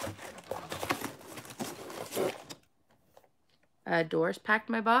 Doris packed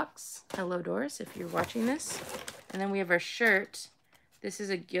my box. Hello, Doris, if you're watching this. And then we have our shirt. This is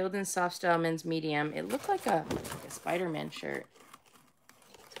a Gildan Soft Style Men's Medium. It looked like a Spider-Man shirt.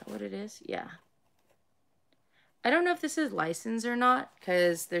 Is that what it is? Yeah. I don't know if this is licensed or not,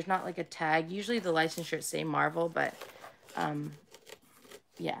 because there's not like a tag. Usually the license shirts say Marvel, but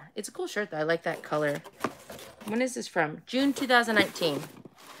yeah. It's a cool shirt, though. I like that color. When is this from? June 2019.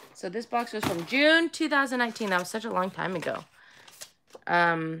 So this box was from June 2019. That was such a long time ago.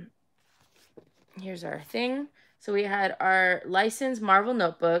 Here's our thing. So we had our licensed Marvel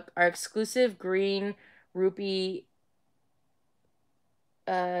notebook, our exclusive green rupee.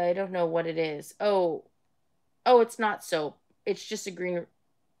 I don't know what it is. Oh, it's not soap. It's just a green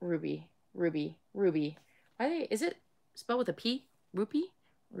ruby. Ruby. Is it spelled with a P? Rupee?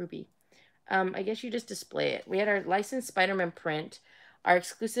 Ruby. I guess you just display it. We had our licensed Spider-Man print, our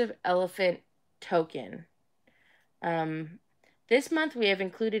exclusive elephant token. This month we have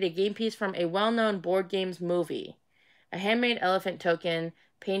included a game piece from a well-known board games movie. A handmade elephant token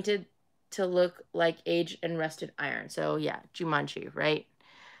painted to look like aged and rusted iron. So yeah, Jumanji, right?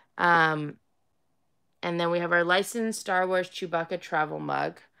 And then we have our licensed Star Wars Chewbacca travel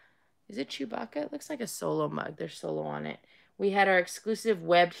mug. Is it Chewbacca? It looks like a Solo mug. There's Solo on it. We had our exclusive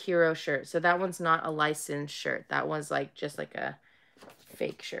webbed hero shirt. So that one's not a licensed shirt. That one's like just like a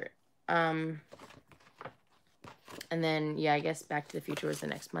fake shirt. And then, yeah, I guess Back to the Future was the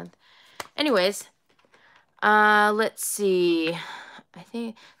next month. Anyways, let's see. I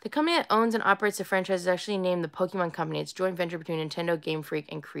think the company that owns and operates the franchise is actually named the Pokemon Company. It's a joint venture between Nintendo, Game Freak,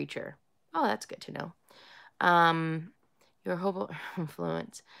 and Creature. Oh, that's good to know. Your whole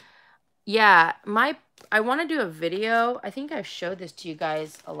influence. Yeah, I want to do a video. I think I've showed this to you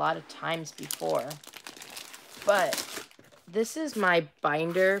guys a lot of times before. But this is my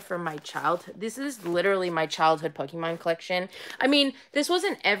binder from my childhood. This is literally my childhood Pokemon collection. I mean, this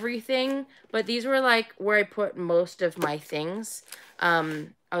wasn't everything, but these were like where I put most of my things. I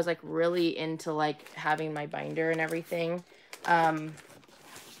was like really into like having my binder and everything.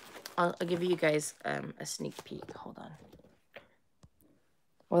 I'll give you guys a sneak peek. Hold on.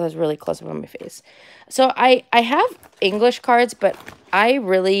 Well, that's really close up on my face. So I have English cards, but I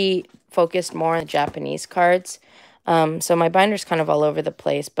really focused more on the Japanese cards. So my binder's kind of all over the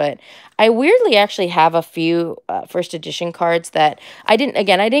place, but I weirdly actually have a few first edition cards that I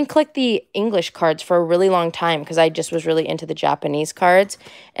didn't collect the English cards for a really long time because I just was really into the Japanese cards.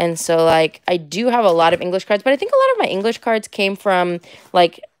 And so like I do have a lot of English cards, but I think a lot of my English cards came from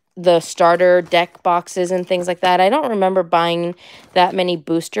like the starter deck boxes and things like that. I don't remember buying that many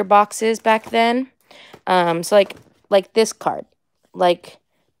booster boxes back then. So like this card, like,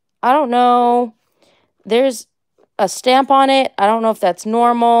 I don't know, there's a stamp on it. I don't know if that's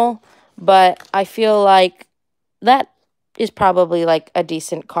normal, but I feel like that is probably like a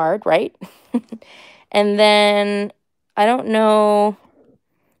decent card, right? And then I don't know,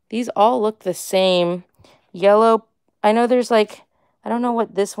 these all look the same. Yellow, I know there's like, I don't know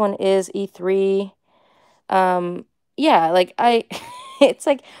what this one is, E3. Yeah, like it's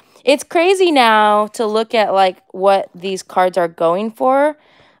like, it's crazy now to look at like what these cards are going for.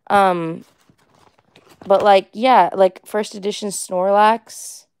 But like, yeah, like first edition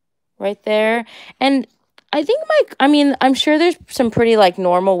Snorlax right there. And I think I'm sure there's some pretty like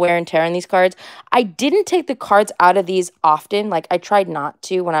normal wear and tear on these cards. I didn't take the cards out of these often. Like I tried not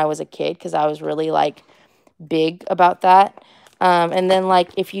to when I was a kid because I was really like big about that. And then like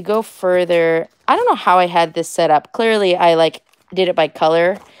if you go further, I don't know how I had this set up. Clearly I like did it by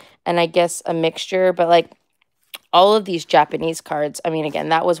color and I guess a mixture, but like all of these Japanese cards, I mean, again,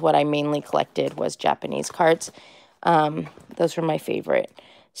 that was what I mainly collected was Japanese cards. Those were my favorite.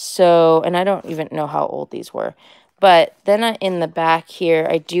 So, and I don't even know how old these were. But then in the back here,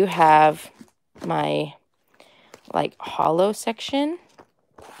 I do have my like holo section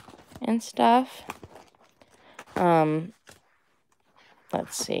and stuff.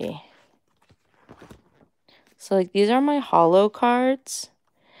 Let's see. So like these are my holo cards.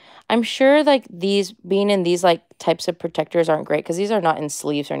 I'm sure like these being in these like types of protectors aren't great because these are not in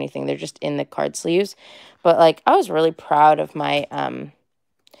sleeves or anything. They're just in the card sleeves. But like I was really proud of my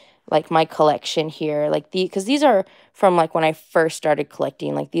like my collection here. Like because these are from like when I first started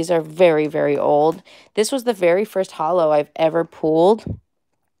collecting. Like these are very, very old. This was the very first holo I've ever pulled.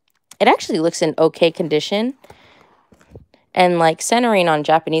 It actually looks in okay condition. And like centering on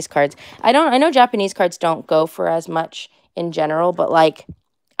Japanese cards. I know Japanese cards don't go for as much in general, but like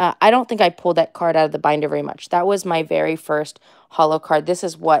I don't think I pulled that card out of the binder very much. That was my very first holo card. This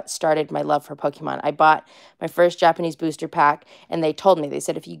is what started my love for Pokemon. I bought my first Japanese booster pack, and they told me, they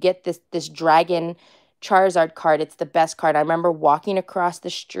said, if you get this Dragon Charizard card, it's the best card. I remember walking across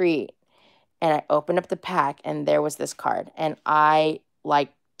the street, and I opened up the pack, and there was this card, and I,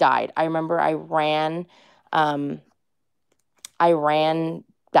 like, died. I remember I ran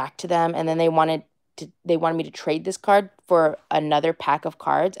back to them, and then they wanted me to trade this card for another pack of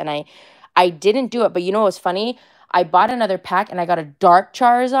cards, and I didn't do it. But you know what was funny? I bought another pack and I got a dark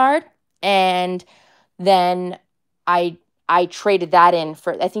Charizard, and then I traded that in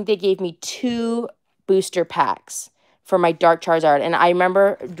for, I think they gave me 2 booster packs for my dark Charizard, and I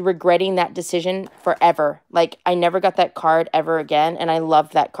remember regretting that decision forever. Like I never got that card ever again, and I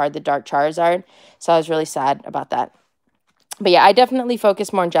loved that card, the dark Charizard. So I was really sad about that. But yeah, I definitely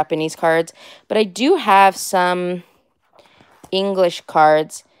focus more on Japanese cards. But I do have some English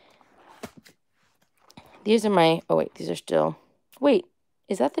cards. These are my... Oh, wait. These are still... Wait.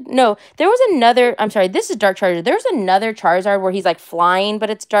 Is that the... No. There was another... I'm sorry. This is Dark Charizard. There's another Charizard where he's like flying, but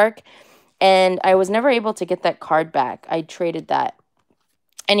it's dark. And I was never able to get that card back. I traded that.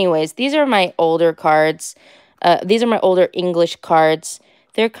 Anyways, these are my older cards. These are my older English cards.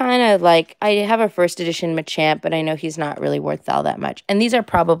 They're kind of like, I have a first edition Machamp, but I know he's not really worth all that much. And these are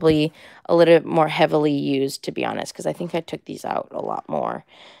probably a little bit more heavily used, to be honest, because I think I took these out a lot more.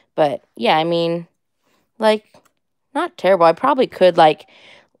 But yeah, I mean, like, not terrible. I probably could, like,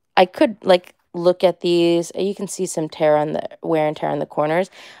 look at these. You can see some tear on the wear and tear on the corners.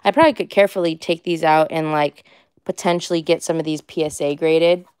 I probably could carefully take these out and like potentially get some of these PSA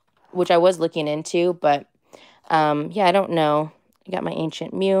graded, which I was looking into, but yeah, I don't know. I got my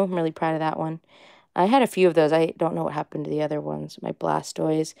Ancient Mew. I'm really proud of that one. I had a few of those. I don't know what happened to the other ones. My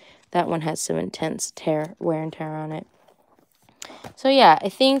Blastoise. That one has some intense wear and tear on it. So yeah, I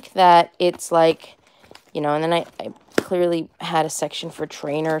think that it's like, you know, and then I clearly had a section for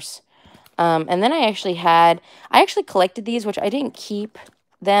trainers. And then I actually collected these, which I didn't keep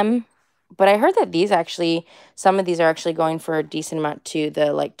them, but I heard that these actually, some of these are actually going for a decent amount to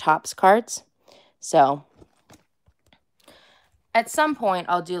the like Topps cards. So at some point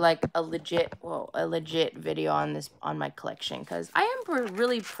I'll do like a legit video on this, on my collection, because I am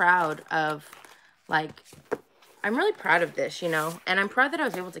really proud of, like, I'm really proud of this, you know, and I'm proud that I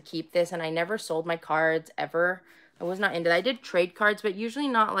was able to keep this, and I never sold my cards ever. I was not into that. I did trade cards, but usually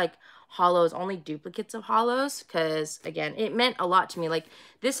not like hollows, only duplicates of hollows, because again, it meant a lot to me. Like,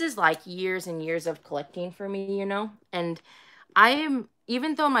 this is like years and years of collecting for me, you know, and I am,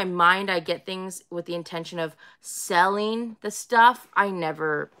 even though in my mind I get things with the intention of selling the stuff, I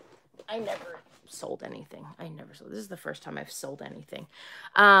never sold anything. I never sold. This is the first time I've sold anything.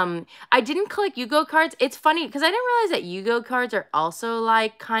 I didn't collect Yu-Gi-Oh cards. It's funny because I didn't realize that Yu-Gi-Oh cards are also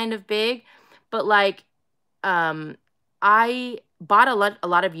like kind of big, but like I bought a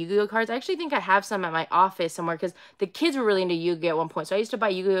lot of Yu-Gi-Oh cards. I actually think I have some at my office somewhere because the kids were really into Yu-Gi-Oh at one point. So I used to buy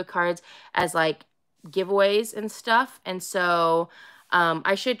Yu-Gi-Oh cards as like giveaways and stuff. And so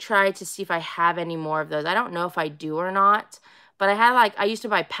I should try to see if I have any more of those. I don't know if I do or not. But I had like, I used to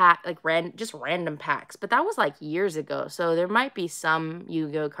buy just random packs, but that was like years ago. So there might be some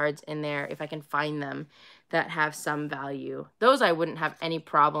Yu-Gi-Oh cards in there if I can find them that have some value. Those I wouldn't have any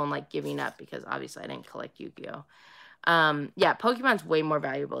problem like giving up because obviously I didn't collect Yu-Gi-Oh. Yeah, Pokemon's way more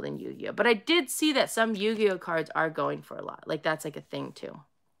valuable than Yu-Gi-Oh. But I did see that some Yu-Gi-Oh cards are going for a lot. Like that's like a thing too.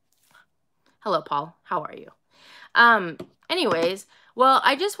 Hello, Paul. How are you? Anyways, well,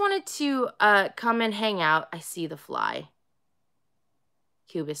 I just wanted to come and hang out. I see the fly.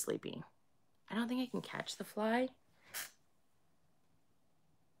 Cube is sleeping. I don't think I can catch the fly.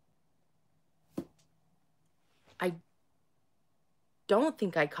 I don't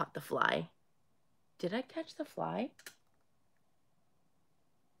think I caught the fly. Did I catch the fly?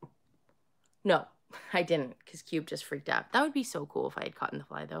 No, I didn't, because Cube just freaked out. That would be so cool if I had caught the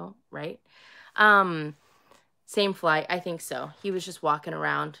fly though, right? Same fly, I think so. He was just walking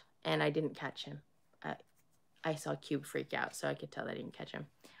around and I didn't catch him. I saw Cube freak out, so I could tell I didn't catch him.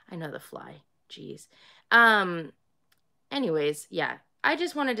 I know the fly. Jeez. Anyways, yeah. I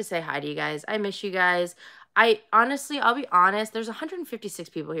just wanted to say hi to you guys. I miss you guys. I'll be honest, there's 156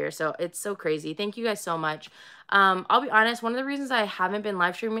 people here, so it's so crazy. Thank you guys so much. I'll be honest, one of the reasons I haven't been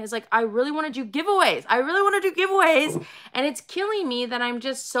live streaming is like, I really want to do giveaways. And it's killing me that I'm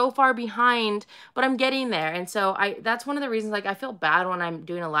just so far behind, but I'm getting there. And so that's one of the reasons, like, I feel bad when I'm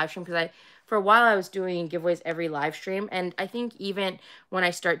doing a live stream because for a while I was doing giveaways every live stream. And I think even when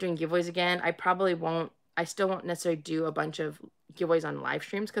I start doing giveaways again, I still won't necessarily do a bunch of giveaways on live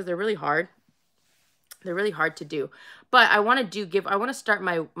streams because they're really hard. They're really hard to do. But I want to start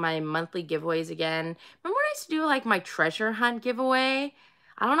my monthly giveaways again. Remember when I used to do like my treasure hunt giveaway?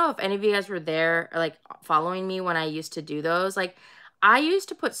 I don't know if any of you guys were there or like following me when I used to do those. Like, I used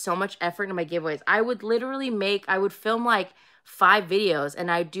to put so much effort into my giveaways. I would film like 5 videos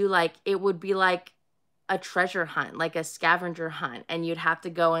and I'd do like, it would be like a treasure hunt, like a scavenger hunt. And you'd have to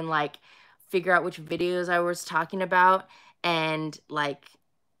go and like figure out which videos I was talking about. And like,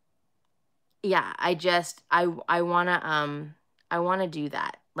 yeah, I want to do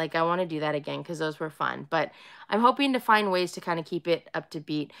that. Like, I want to do that again because those were fun. But I'm hoping to find ways to kind of keep it up to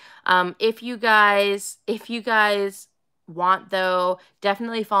beat. If you guys want, though,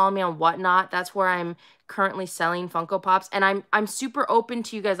 definitely follow me on Whatnot. That's where I'm currently selling Funko Pops. And I'm super open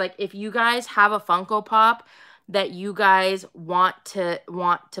to you guys. Like, if you guys have a Funko Pop that you guys want to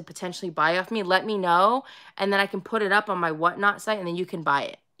potentially buy off me, let me know. And then I can put it up on my Whatnot site and then you can buy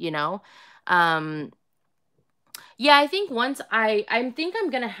it, you know? Yeah, I think I think I'm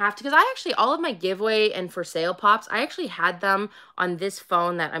gonna have to, because I actually, all of my giveaway and for sale pops, I actually had them on this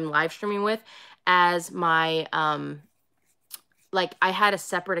phone that I'm live streaming with as my, like, I had a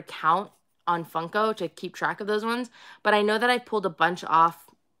separate account on Funko to keep track of those ones, but I know that I pulled a bunch off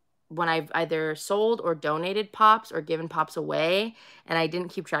when I've either sold or donated pops or given pops away, and I didn't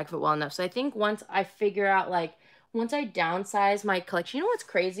keep track of it well enough. So I think once I figure out, like, once I downsize my collection, you know what's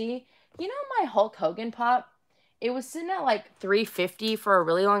crazy? You know my Hulk Hogan pop? it was sitting at like $350 for a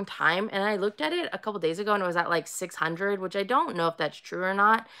really long time, and I looked at it a couple days ago and it was at like $600, which I don't know if that's true or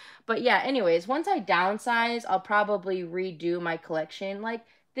not. But yeah, anyways, once I downsize, I'll probably redo my collection. Like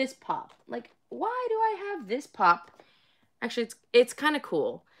this pop. Like, why do I have this pop? Actually, it's kind of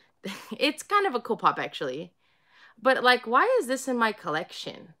cool. It's kind of a cool pop, actually. But like, why is this in my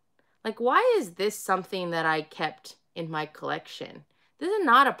collection? Like, why is this something that I kept in my collection? This is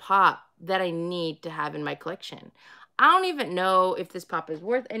not a pop that I need to have in my collection. I don't even know if this pop is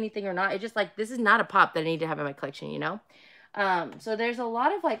worth anything or not. It's just like, this is not a pop that I need to have in my collection, you know? So there's a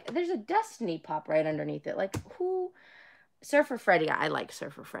lot of like, there's a Destiny pop right underneath it. Like, who? Surfer Freddy. I like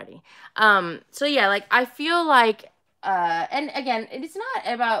Surfer Freddy. So yeah, like I feel like and again, it's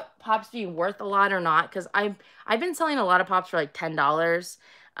not about pops being worth a lot or not, because I've been selling a lot of pops for like $10.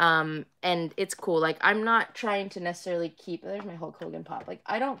 And it's cool. Like I'm not trying to necessarily keep, there's my Hulk Hogan pop. Like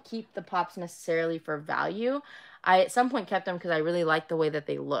I don't keep the pops necessarily for value. I at some point kept them because I really liked the way that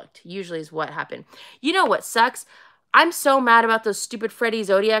they looked. Usually is what happened. You know what sucks? I'm so mad about those stupid Freddy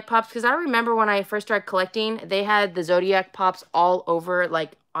Zodiac pops, because I remember when I first started collecting, they had the Zodiac pops all over,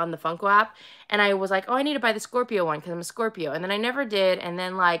 like, on the Funko app, and I was like, oh, I need to buy the Scorpio one because I'm a Scorpio, and then I never did, and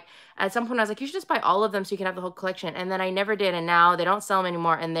then, like, at some point I was like, you should just buy all of them so you can have the whole collection, and then I never did, and now they don't sell them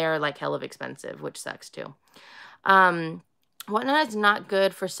anymore, and they're, like, hell of expensive, which sucks, too. Whatnot is not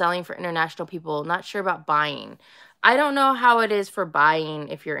good for selling for international people. Not sure about buying. I don't know how it is for buying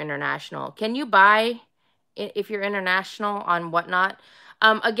if you're international. Can you buy if you're international on Whatnot?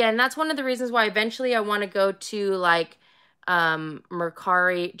 Again, that's one of the reasons why eventually I want to go to like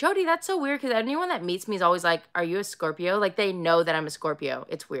Mercari. Jody, that's so weird because anyone that meets me is always like, are you a Scorpio? Like they know that I'm a Scorpio.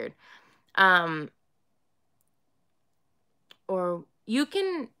 It's weird. Or you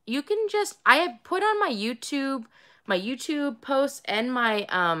can just, I have put on my YouTube posts and my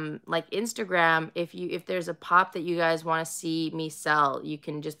like Instagram, if there's a pop that you guys want to see me sell, you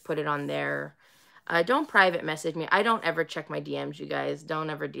can just put it on there. Don't private message me. I don't ever check my DMs, you guys. Don't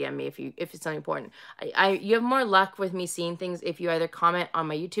ever DM me if it's something important. You have more luck with me seeing things if you either comment on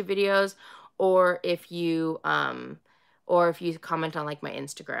my YouTube videos or if you comment on like my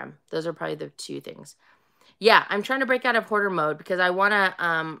Instagram. Those are probably the two things. Yeah, I'm trying to break out of hoarder mode because I want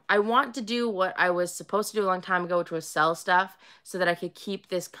to do what I was supposed to do a long time ago, which was sell stuff so that I could keep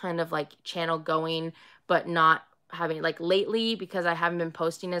this kind of like channel going, but not having like lately, because I haven't been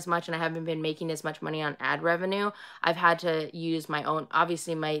posting as much and I haven't been making as much money on ad revenue. I've had to use my own,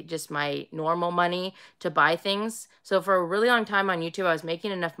 obviously my normal money to buy things. So for a really long time on YouTube, I was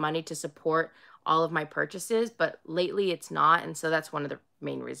making enough money to support all of my purchases, but lately it's not. And so that's one of the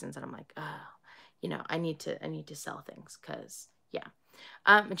main reasons that I'm like, oh, you know, I need to sell things because, yeah.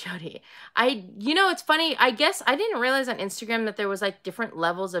 Jody, it's funny. I guess I didn't realize on Instagram that there was like different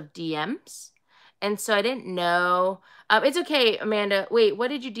levels of DMs. And so I didn't know. It's okay, Amanda. Wait, what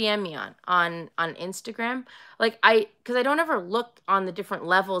did you DM me on Instagram? Like because I don't ever look on the different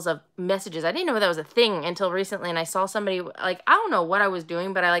levels of messages. I didn't know that was a thing until recently, and I saw somebody like, I don't know what I was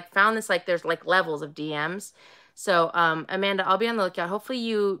doing, but I like found this like there's like levels of DMs. So Amanda, I'll be on the lookout. Hopefully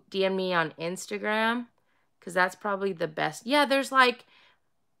you DM me on Instagram, because that's probably the best. Yeah, there's like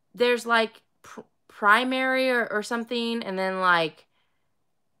primary or something, and then like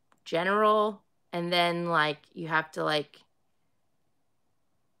general. And then, like, you have to, like,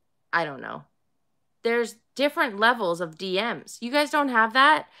 I don't know. There's different levels of DMs. You guys don't have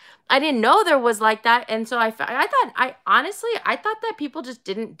that? I didn't know there was like that. And so I thought that people just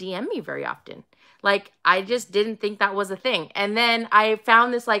didn't DM me very often. Like, I just didn't think that was a thing. And then I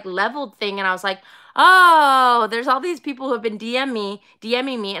found this, like, leveled thing, and I was like, oh, there's all these people who have been DMing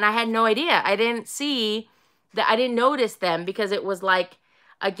me, and I had no idea. I didn't see that. I didn't notice them because it was, like,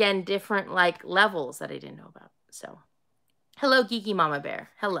 again, different like levels that I didn't know about. So hello, Geeky Mama Bear.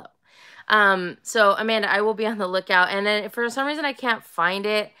 Hello. So Amanda, I will be on the lookout. And then if for some reason I can't find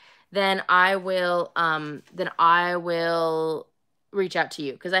it, then I will reach out to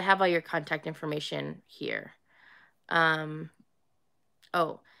you because I have all your contact information here.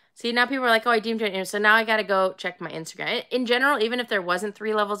 Oh, see, now people are like, oh, I deemed it. So now I got to go check my Instagram. In general, even if there wasn't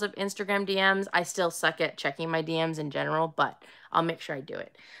 3 levels of Instagram DMs, I still suck at checking my DMs in general, but I'll make sure I do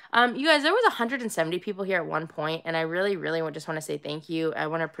it. You guys, there was 170 people here at one point, and I really, really just want to say thank you. I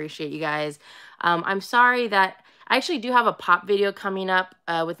want to appreciate you guys. I'm sorry that I actually do have a pop video coming up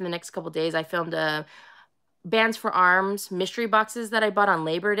within the next couple days. I filmed a Bands for Arms mystery boxes that I bought on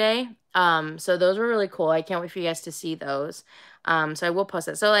Labor Day. So those were really cool. I can't wait for you guys to see those. So I will post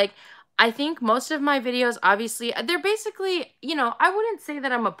it. So like, I think most of my videos, obviously, they're basically, you know, I wouldn't say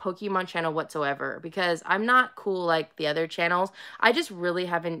that I'm a Pokemon channel whatsoever because I'm not cool like the other channels. I just really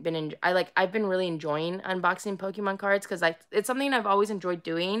haven't been I've been really enjoying unboxing Pokemon cards because it's something I've always enjoyed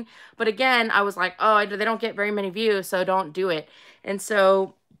doing. But again, I was like, oh, they don't get very many views, so don't do it. And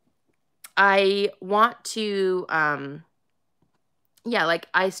so I want to, yeah, like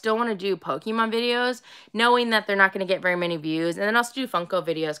I still want to do Pokemon videos, knowing that they're not going to get very many views. And then I'll still do Funko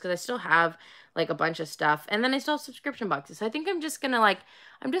videos because I still have like a bunch of stuff. And then I still have subscription boxes. So I think I'm just going to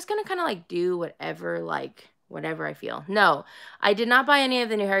kind of like do whatever I feel. No, I did not buy any of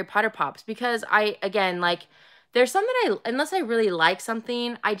the new Harry Potter pops because again, like, there's something unless I really like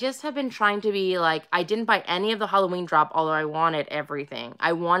something, I just have been trying to be like, I didn't buy any of the Halloween drop, although I wanted everything.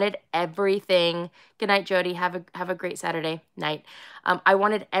 I wanted everything. Good night, Jody. Have a great Saturday night. I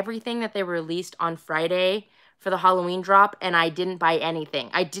wanted everything that they released on Friday for the Halloween drop, and I didn't buy anything.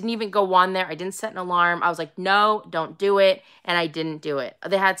 I didn't even go on there. I didn't set an alarm. I was like, no, don't do it, and I didn't do it.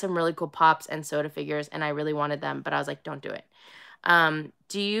 They had some really cool pops and soda figures, and I really wanted them, but I was like, don't do it.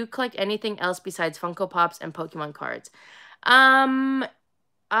 Do you collect anything else besides Funko Pops and Pokemon cards? I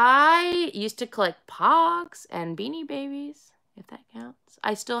used to collect Pogs and Beanie Babies, if that counts.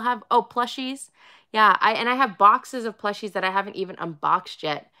 I still have, oh, plushies. Yeah, I have boxes of plushies that I haven't even unboxed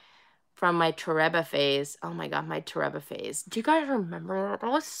yet from my Toreba phase. Oh my god, my Toreba phase. Do you guys remember that?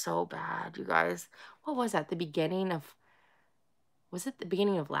 That was so bad, you guys. What was that? Was it the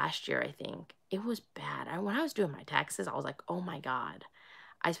beginning of last year, I think? It was bad. When I was doing my taxes, I was like, oh my god.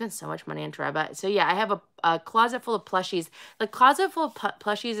 I spent so much money on Toreba. So yeah, I have a closet full of plushies. The closet full of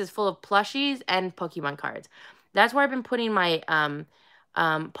plushies is full of plushies and Pokemon cards. That's where I've been putting my,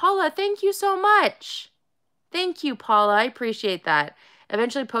 Paula, thank you so much. Thank you, Paula. I appreciate that.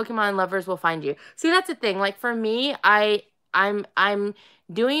 Eventually, Pokemon lovers will find you. See, that's the thing. Like, for me, I'm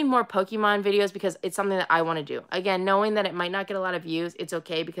doing more Pokemon videos because it's something that I want to do. Again, knowing that it might not get a lot of views, it's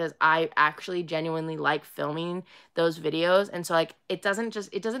okay because I actually genuinely like filming those videos. And so, like, it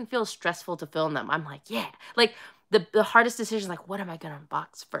doesn't feel stressful to film them. I'm like, yeah. Like, the hardest decision is, like, what am I going to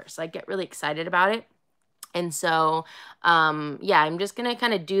unbox first? I get really excited about it. And so, yeah, I'm just going to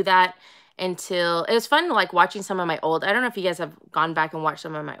kind of do that until it was fun like watching some of my I don't know if you guys have gone back and watched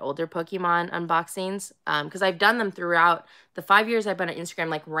some of my older Pokemon unboxings, because I've done them throughout the 5 years I've been on Instagram.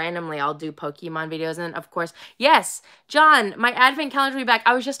 Like, randomly I'll do Pokemon videos, and of course, yes, John, my advent calendar will be back.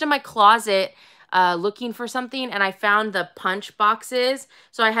 I was just in my closet looking for something, and I found the punch boxes.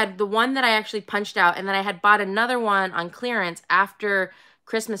 So I had the one that I actually punched out, and then I had bought another one on clearance after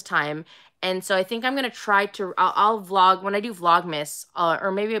Christmas time. And so I think I'm going to try to, I'll vlog when I do Vlogmas,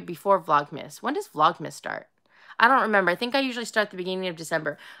 or maybe before Vlogmas. When does Vlogmas start? I don't remember. I think I usually start at the beginning of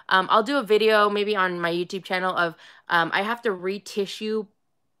December. I'll do a video maybe on my YouTube channel of, I have to re-tissue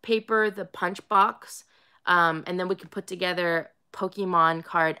paper the punch box, and then we can put together Pokemon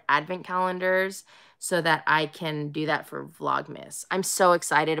card advent calendars so that I can do that for Vlogmas. I'm so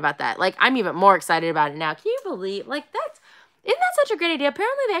excited about that. Like, I'm even more excited about it now. Can you believe, like, isn't that such a great idea?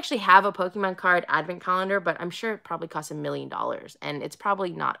 Apparently, they actually have a Pokemon card advent calendar, but I'm sure it probably costs $1 million, and it's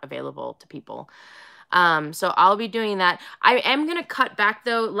probably not available to people. So I'll be doing that. I am going to cut back,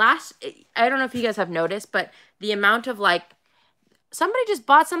 though. I don't know if you guys have noticed, but the amount of, like, somebody just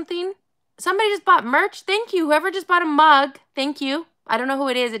bought something. Somebody just bought merch. Thank you. Whoever just bought a mug. Thank you. I don't know who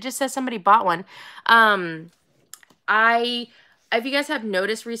it is. It just says somebody bought one. If you guys have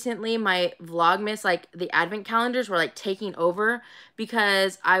noticed recently, my Vlogmas, like, the advent calendars were, like, taking over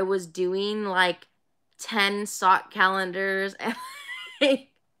because I was doing, like, 10 sock calendars. And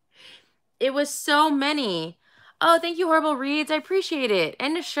it was so many. Oh, thank you, Horrible Reads. I appreciate it.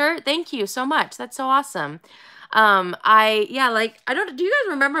 And a shirt. Thank you so much. That's so awesome. Yeah, like, do you guys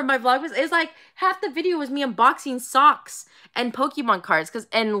remember my Vlogmas? It's like half the video was me unboxing socks and Pokemon cards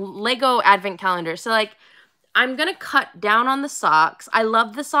and Lego advent calendars. So, like, I'm going to cut down on the socks. I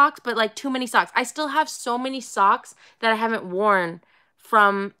love the socks, but, like, too many socks. I still have so many socks that I haven't worn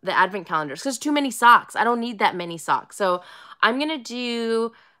from the advent calendars because too many socks. I don't need that many socks. So I'm going to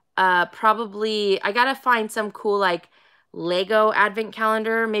do probably, I got to find some cool, like, Lego advent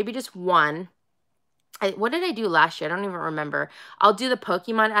calendar, maybe just one. What did I do last year? I don't even remember. I'll do the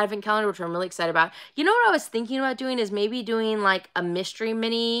Pokemon advent calendar, which I'm really excited about. You know what I was thinking about doing is maybe doing, like, a mystery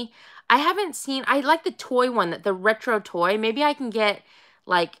mini. I like the toy one, the retro toy. Maybe I can get,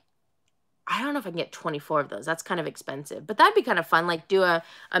 like, I don't know if I can get 24 of those. That's kind of expensive. But that'd be kind of fun. Like, do a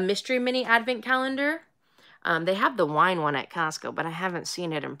mystery mini advent calendar. They have the wine one at Costco, but I haven't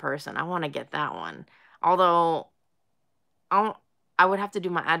seen it in person. I want to get that one. Although, I would have to do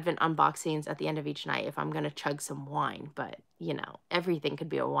my Advent unboxings at the end of each night if I'm going to chug some wine. But, you know, everything could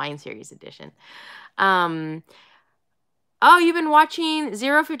be a wine series edition. Oh, you've been watching,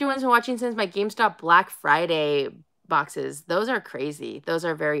 051's been watching since my GameStop Black Friday boxes. Those are crazy. Those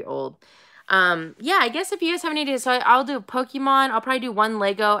are very old. Yeah, I guess if you guys have any ideas, so I'll do Pokemon. I'll probably do one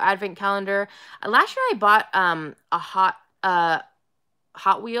Lego Advent calendar. Last year I bought a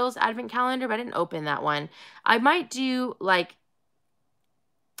Hot Wheels Advent calendar, but I didn't open that one. I might do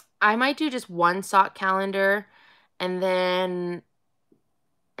just one sock calendar, and then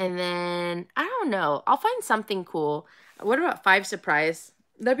I don't know. I'll find something cool. What about 5 Surprise?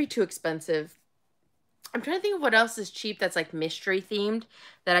 That'd be too expensive. I'm trying to think of what else is cheap that's like mystery themed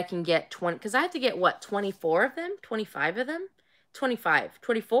that I can get 20, because I have to get what, 24 of them? 25 of them? 25.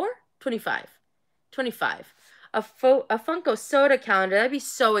 24? 25. 25. A Funko soda calendar, that'd be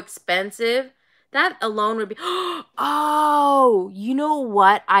so expensive. That alone would be, oh, you know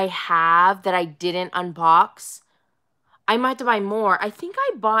what I have that I didn't unbox? I might have to buy more. I think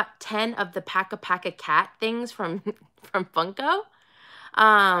I bought 10 of the Pack-a-Pack-a Cat things from Funko.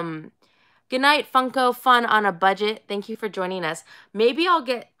 Good night, Funko. Fun on a budget. Thank you for joining us. Maybe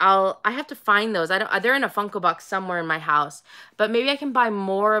I have to find those. They're in a Funko box somewhere in my house. But maybe I can buy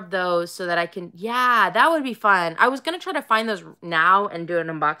more of those so that I can, yeah, that would be fun. I was going to try to find those now and do an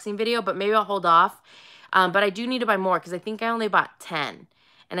unboxing video, but maybe I'll hold off. But I do need to buy more because I think I only bought 10.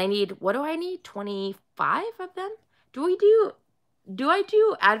 And I need, what do I need? 25 of them? Do I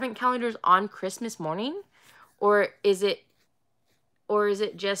do Advent calendars on Christmas morning? Or is it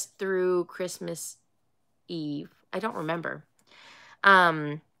just through Christmas Eve? I don't remember.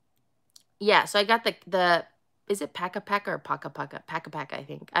 Yeah, so I got the is it Pack-a-Pack or Pack-a-Pack? Pack-a-Pack, I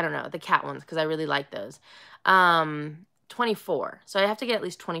think. I don't know, the cat ones, because I really like those. 24. So I have to get at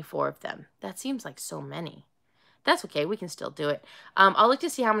least 24 of them. That seems like so many. That's okay. We can still do it. I'll look to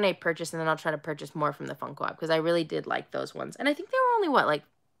see how many I purchased, and then I'll try to purchase more from the Funko app, because I really did like those ones. And I think they were only, what, like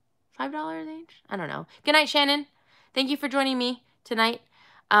 $5 each? I don't know. Good night, Shannon. Thank you for joining me tonight.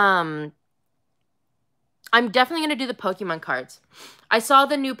 I'm definitely going to do the Pokemon cards. I saw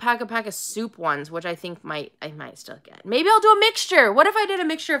the new Pack-a-Pack soup ones, which I think I might still get. Maybe I'll do a mixture. What if I did a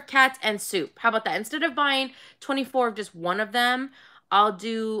mixture of cats and soup? How about that? Instead of buying 24 of just one of them, I'll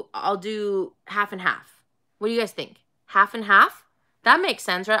do half and half. What do you guys think? Half and half? That makes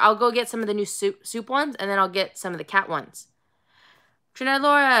sense, right? I'll go get some of the new soup ones, and then I'll get some of the cat ones. Trinidad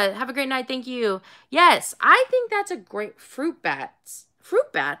Laura, have a great night. Thank you. Yes, I think that's a great fruit bats.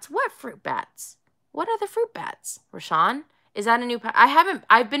 Fruit bats? What fruit bats? What are the fruit bats? Rashawn? Is that a new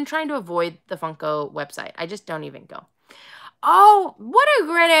I've been trying to avoid the Funko website. I just don't even go. Oh, what a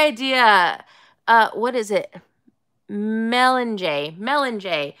great idea. What is it? Melon J.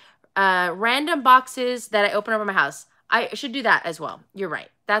 Random boxes that I open up at my house. I should do that as well. You're right.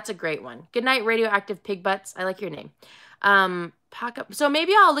 That's a great one. Good night, Radioactive Pig Butts. I like your name. So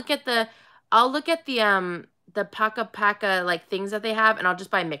maybe I'll look at the Pack-a-Pack-a like things that they have, and I'll just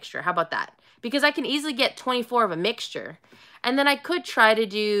buy a mixture. How about that? Because I can easily get 24 of a mixture. And then I could try to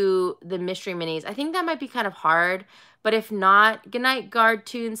do the mystery minis. I think that might be kind of hard, but if not, good night, Guard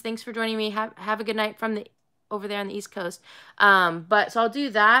Tunes. Thanks for joining me. Have a good night from over there on the East Coast. So I'll do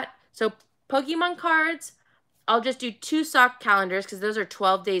that. So Pokemon cards, I'll just do 2 sock calendars because those are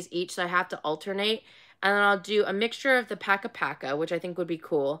 12 days each, so I have to alternate. And then I'll do a mixture of the Pack-a-Pack-a, which I think would be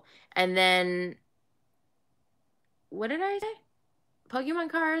cool. And then, what did I say?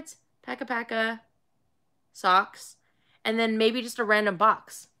 Pokemon cards, Pack-a-Pack-a, socks, and then maybe just a random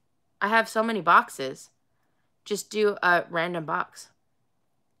box. I have so many boxes. Just do a random box.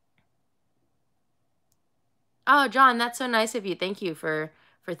 Oh, John, that's so nice of you. Thank you for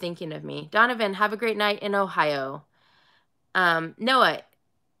thinking of me. Donovan, have a great night in Ohio. Noah,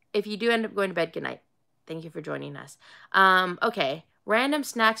 if you do end up going to bed, good night. Thank you for joining us. Okay, random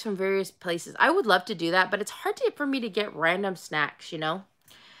snacks from various places. I would love to do that, but it's hard for me to get random snacks, you know?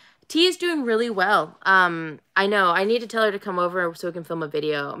 T is doing really well. I know. I need to tell her to come over so we can film a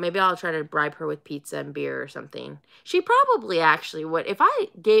video. Maybe I'll try to bribe her with pizza and beer or something. She probably actually would. If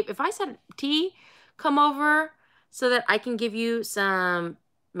I said, T, come over so that I can give you some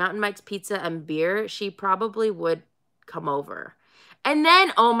Mountain Mike's pizza and beer, she probably would come over. And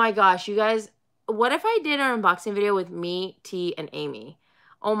then, oh my gosh, you guys, what if I did an unboxing video with me, T, and Amy?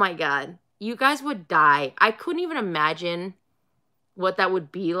 Oh my God, you guys would die. I couldn't even imagine what that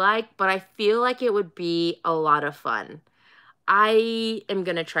would be like, but I feel like it would be a lot of fun. I am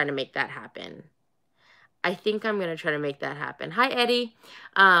going to try to make that happen. I think I'm going to try to make that happen. Hi, Eddie.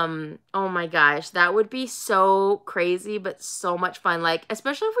 Oh my gosh, that would be so crazy, but so much fun. Like,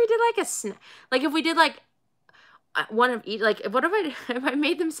 especially if we did like if we did like one of each. Like, what if I if I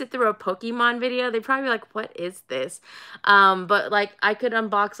made them sit through a Pokemon video? They'd probably be like, "What is this?" But like I could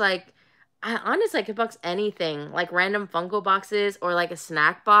unbox like I honestly I could box anything, like random Funko boxes or like a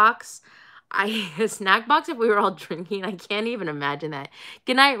snack box. A snack box if we were all drinking. I can't even imagine that.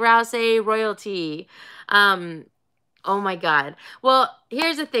 Good night, Rousey, royalty. Um, Oh my God. Well,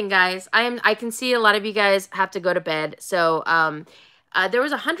 here's the thing, guys. I can see a lot of you guys have to go to bed. So, there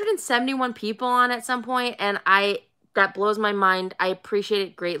was 171 people on at some point, and that blows my mind. I appreciate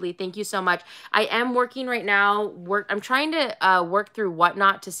it greatly. Thank you so much. I am working right now. I'm trying to work through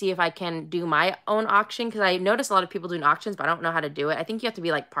Whatnot to see if I can do my own auction, because I notice a lot of people doing auctions, but I don't know how to do it. I think you have to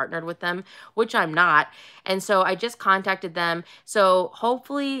be like partnered with them, which I'm not. And so I just contacted them. So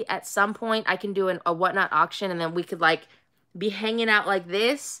hopefully at some point I can do a Whatnot auction, and then we could like be hanging out like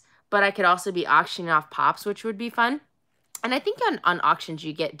this, but I could also be auctioning off pops, which would be fun. And I think on auctions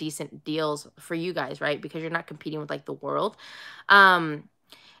you get decent deals for you guys, right? Because you're not competing with like the world. Um,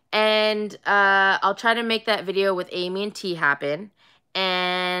 and I'll try to make that video with Amy and T happen.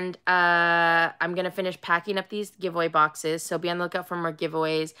 And I'm going to finish packing up these giveaway boxes. So be on the lookout for more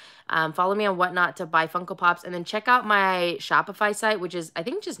giveaways. Follow me on Whatnot to buy Funko Pops. And then check out my Shopify site, which is, I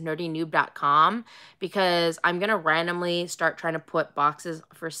think, just nerdynewb.com. Because I'm going to randomly start trying to put boxes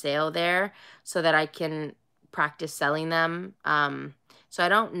for sale there so that I can practice selling them. So I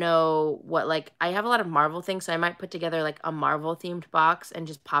don't know what, like, I have a lot of Marvel things, so I might put together, like, a Marvel-themed box and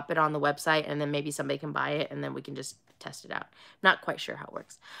just pop it on the website, and then maybe somebody can buy it, and then we can just test it out. Not quite sure how it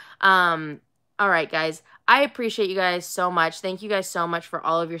works. All right, guys. I appreciate you guys so much. Thank you guys so much for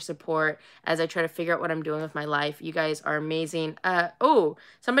all of your support as I try to figure out what I'm doing with my life. You guys are amazing. Oh,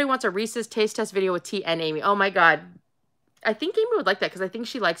 somebody wants a Reese's taste test video with T and Amy. Oh, my God. I think Amy would like that because I think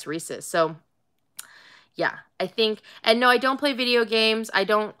she likes Reese's, so... Yeah, I think, and no, I don't play video games. I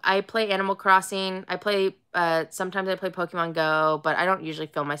play Animal Crossing. I play, sometimes I play Pokemon Go, but I don't usually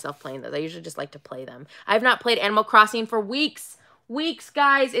film myself playing those. I usually just like to play them. I have not played Animal Crossing for weeks. Weeks,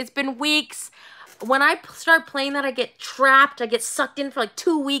 guys. It's been weeks. When I start playing that, I get trapped. I get sucked in for like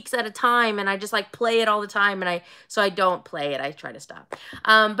 2 weeks at a time, and I just like play it all the time, and so I don't play it. I try to stop.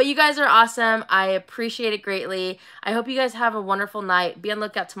 But you guys are awesome. I appreciate it greatly. I hope you guys have a wonderful night. Be on the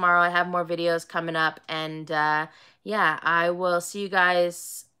lookout tomorrow. I have more videos coming up, and yeah, I will see you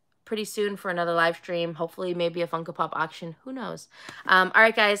guys pretty soon for another live stream. Hopefully, maybe a Funko Pop auction. Who knows? All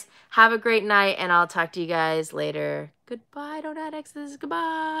right, guys. Have a great night, and I'll talk to you guys later. Goodbye. Don't add X's.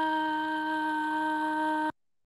 Goodbye.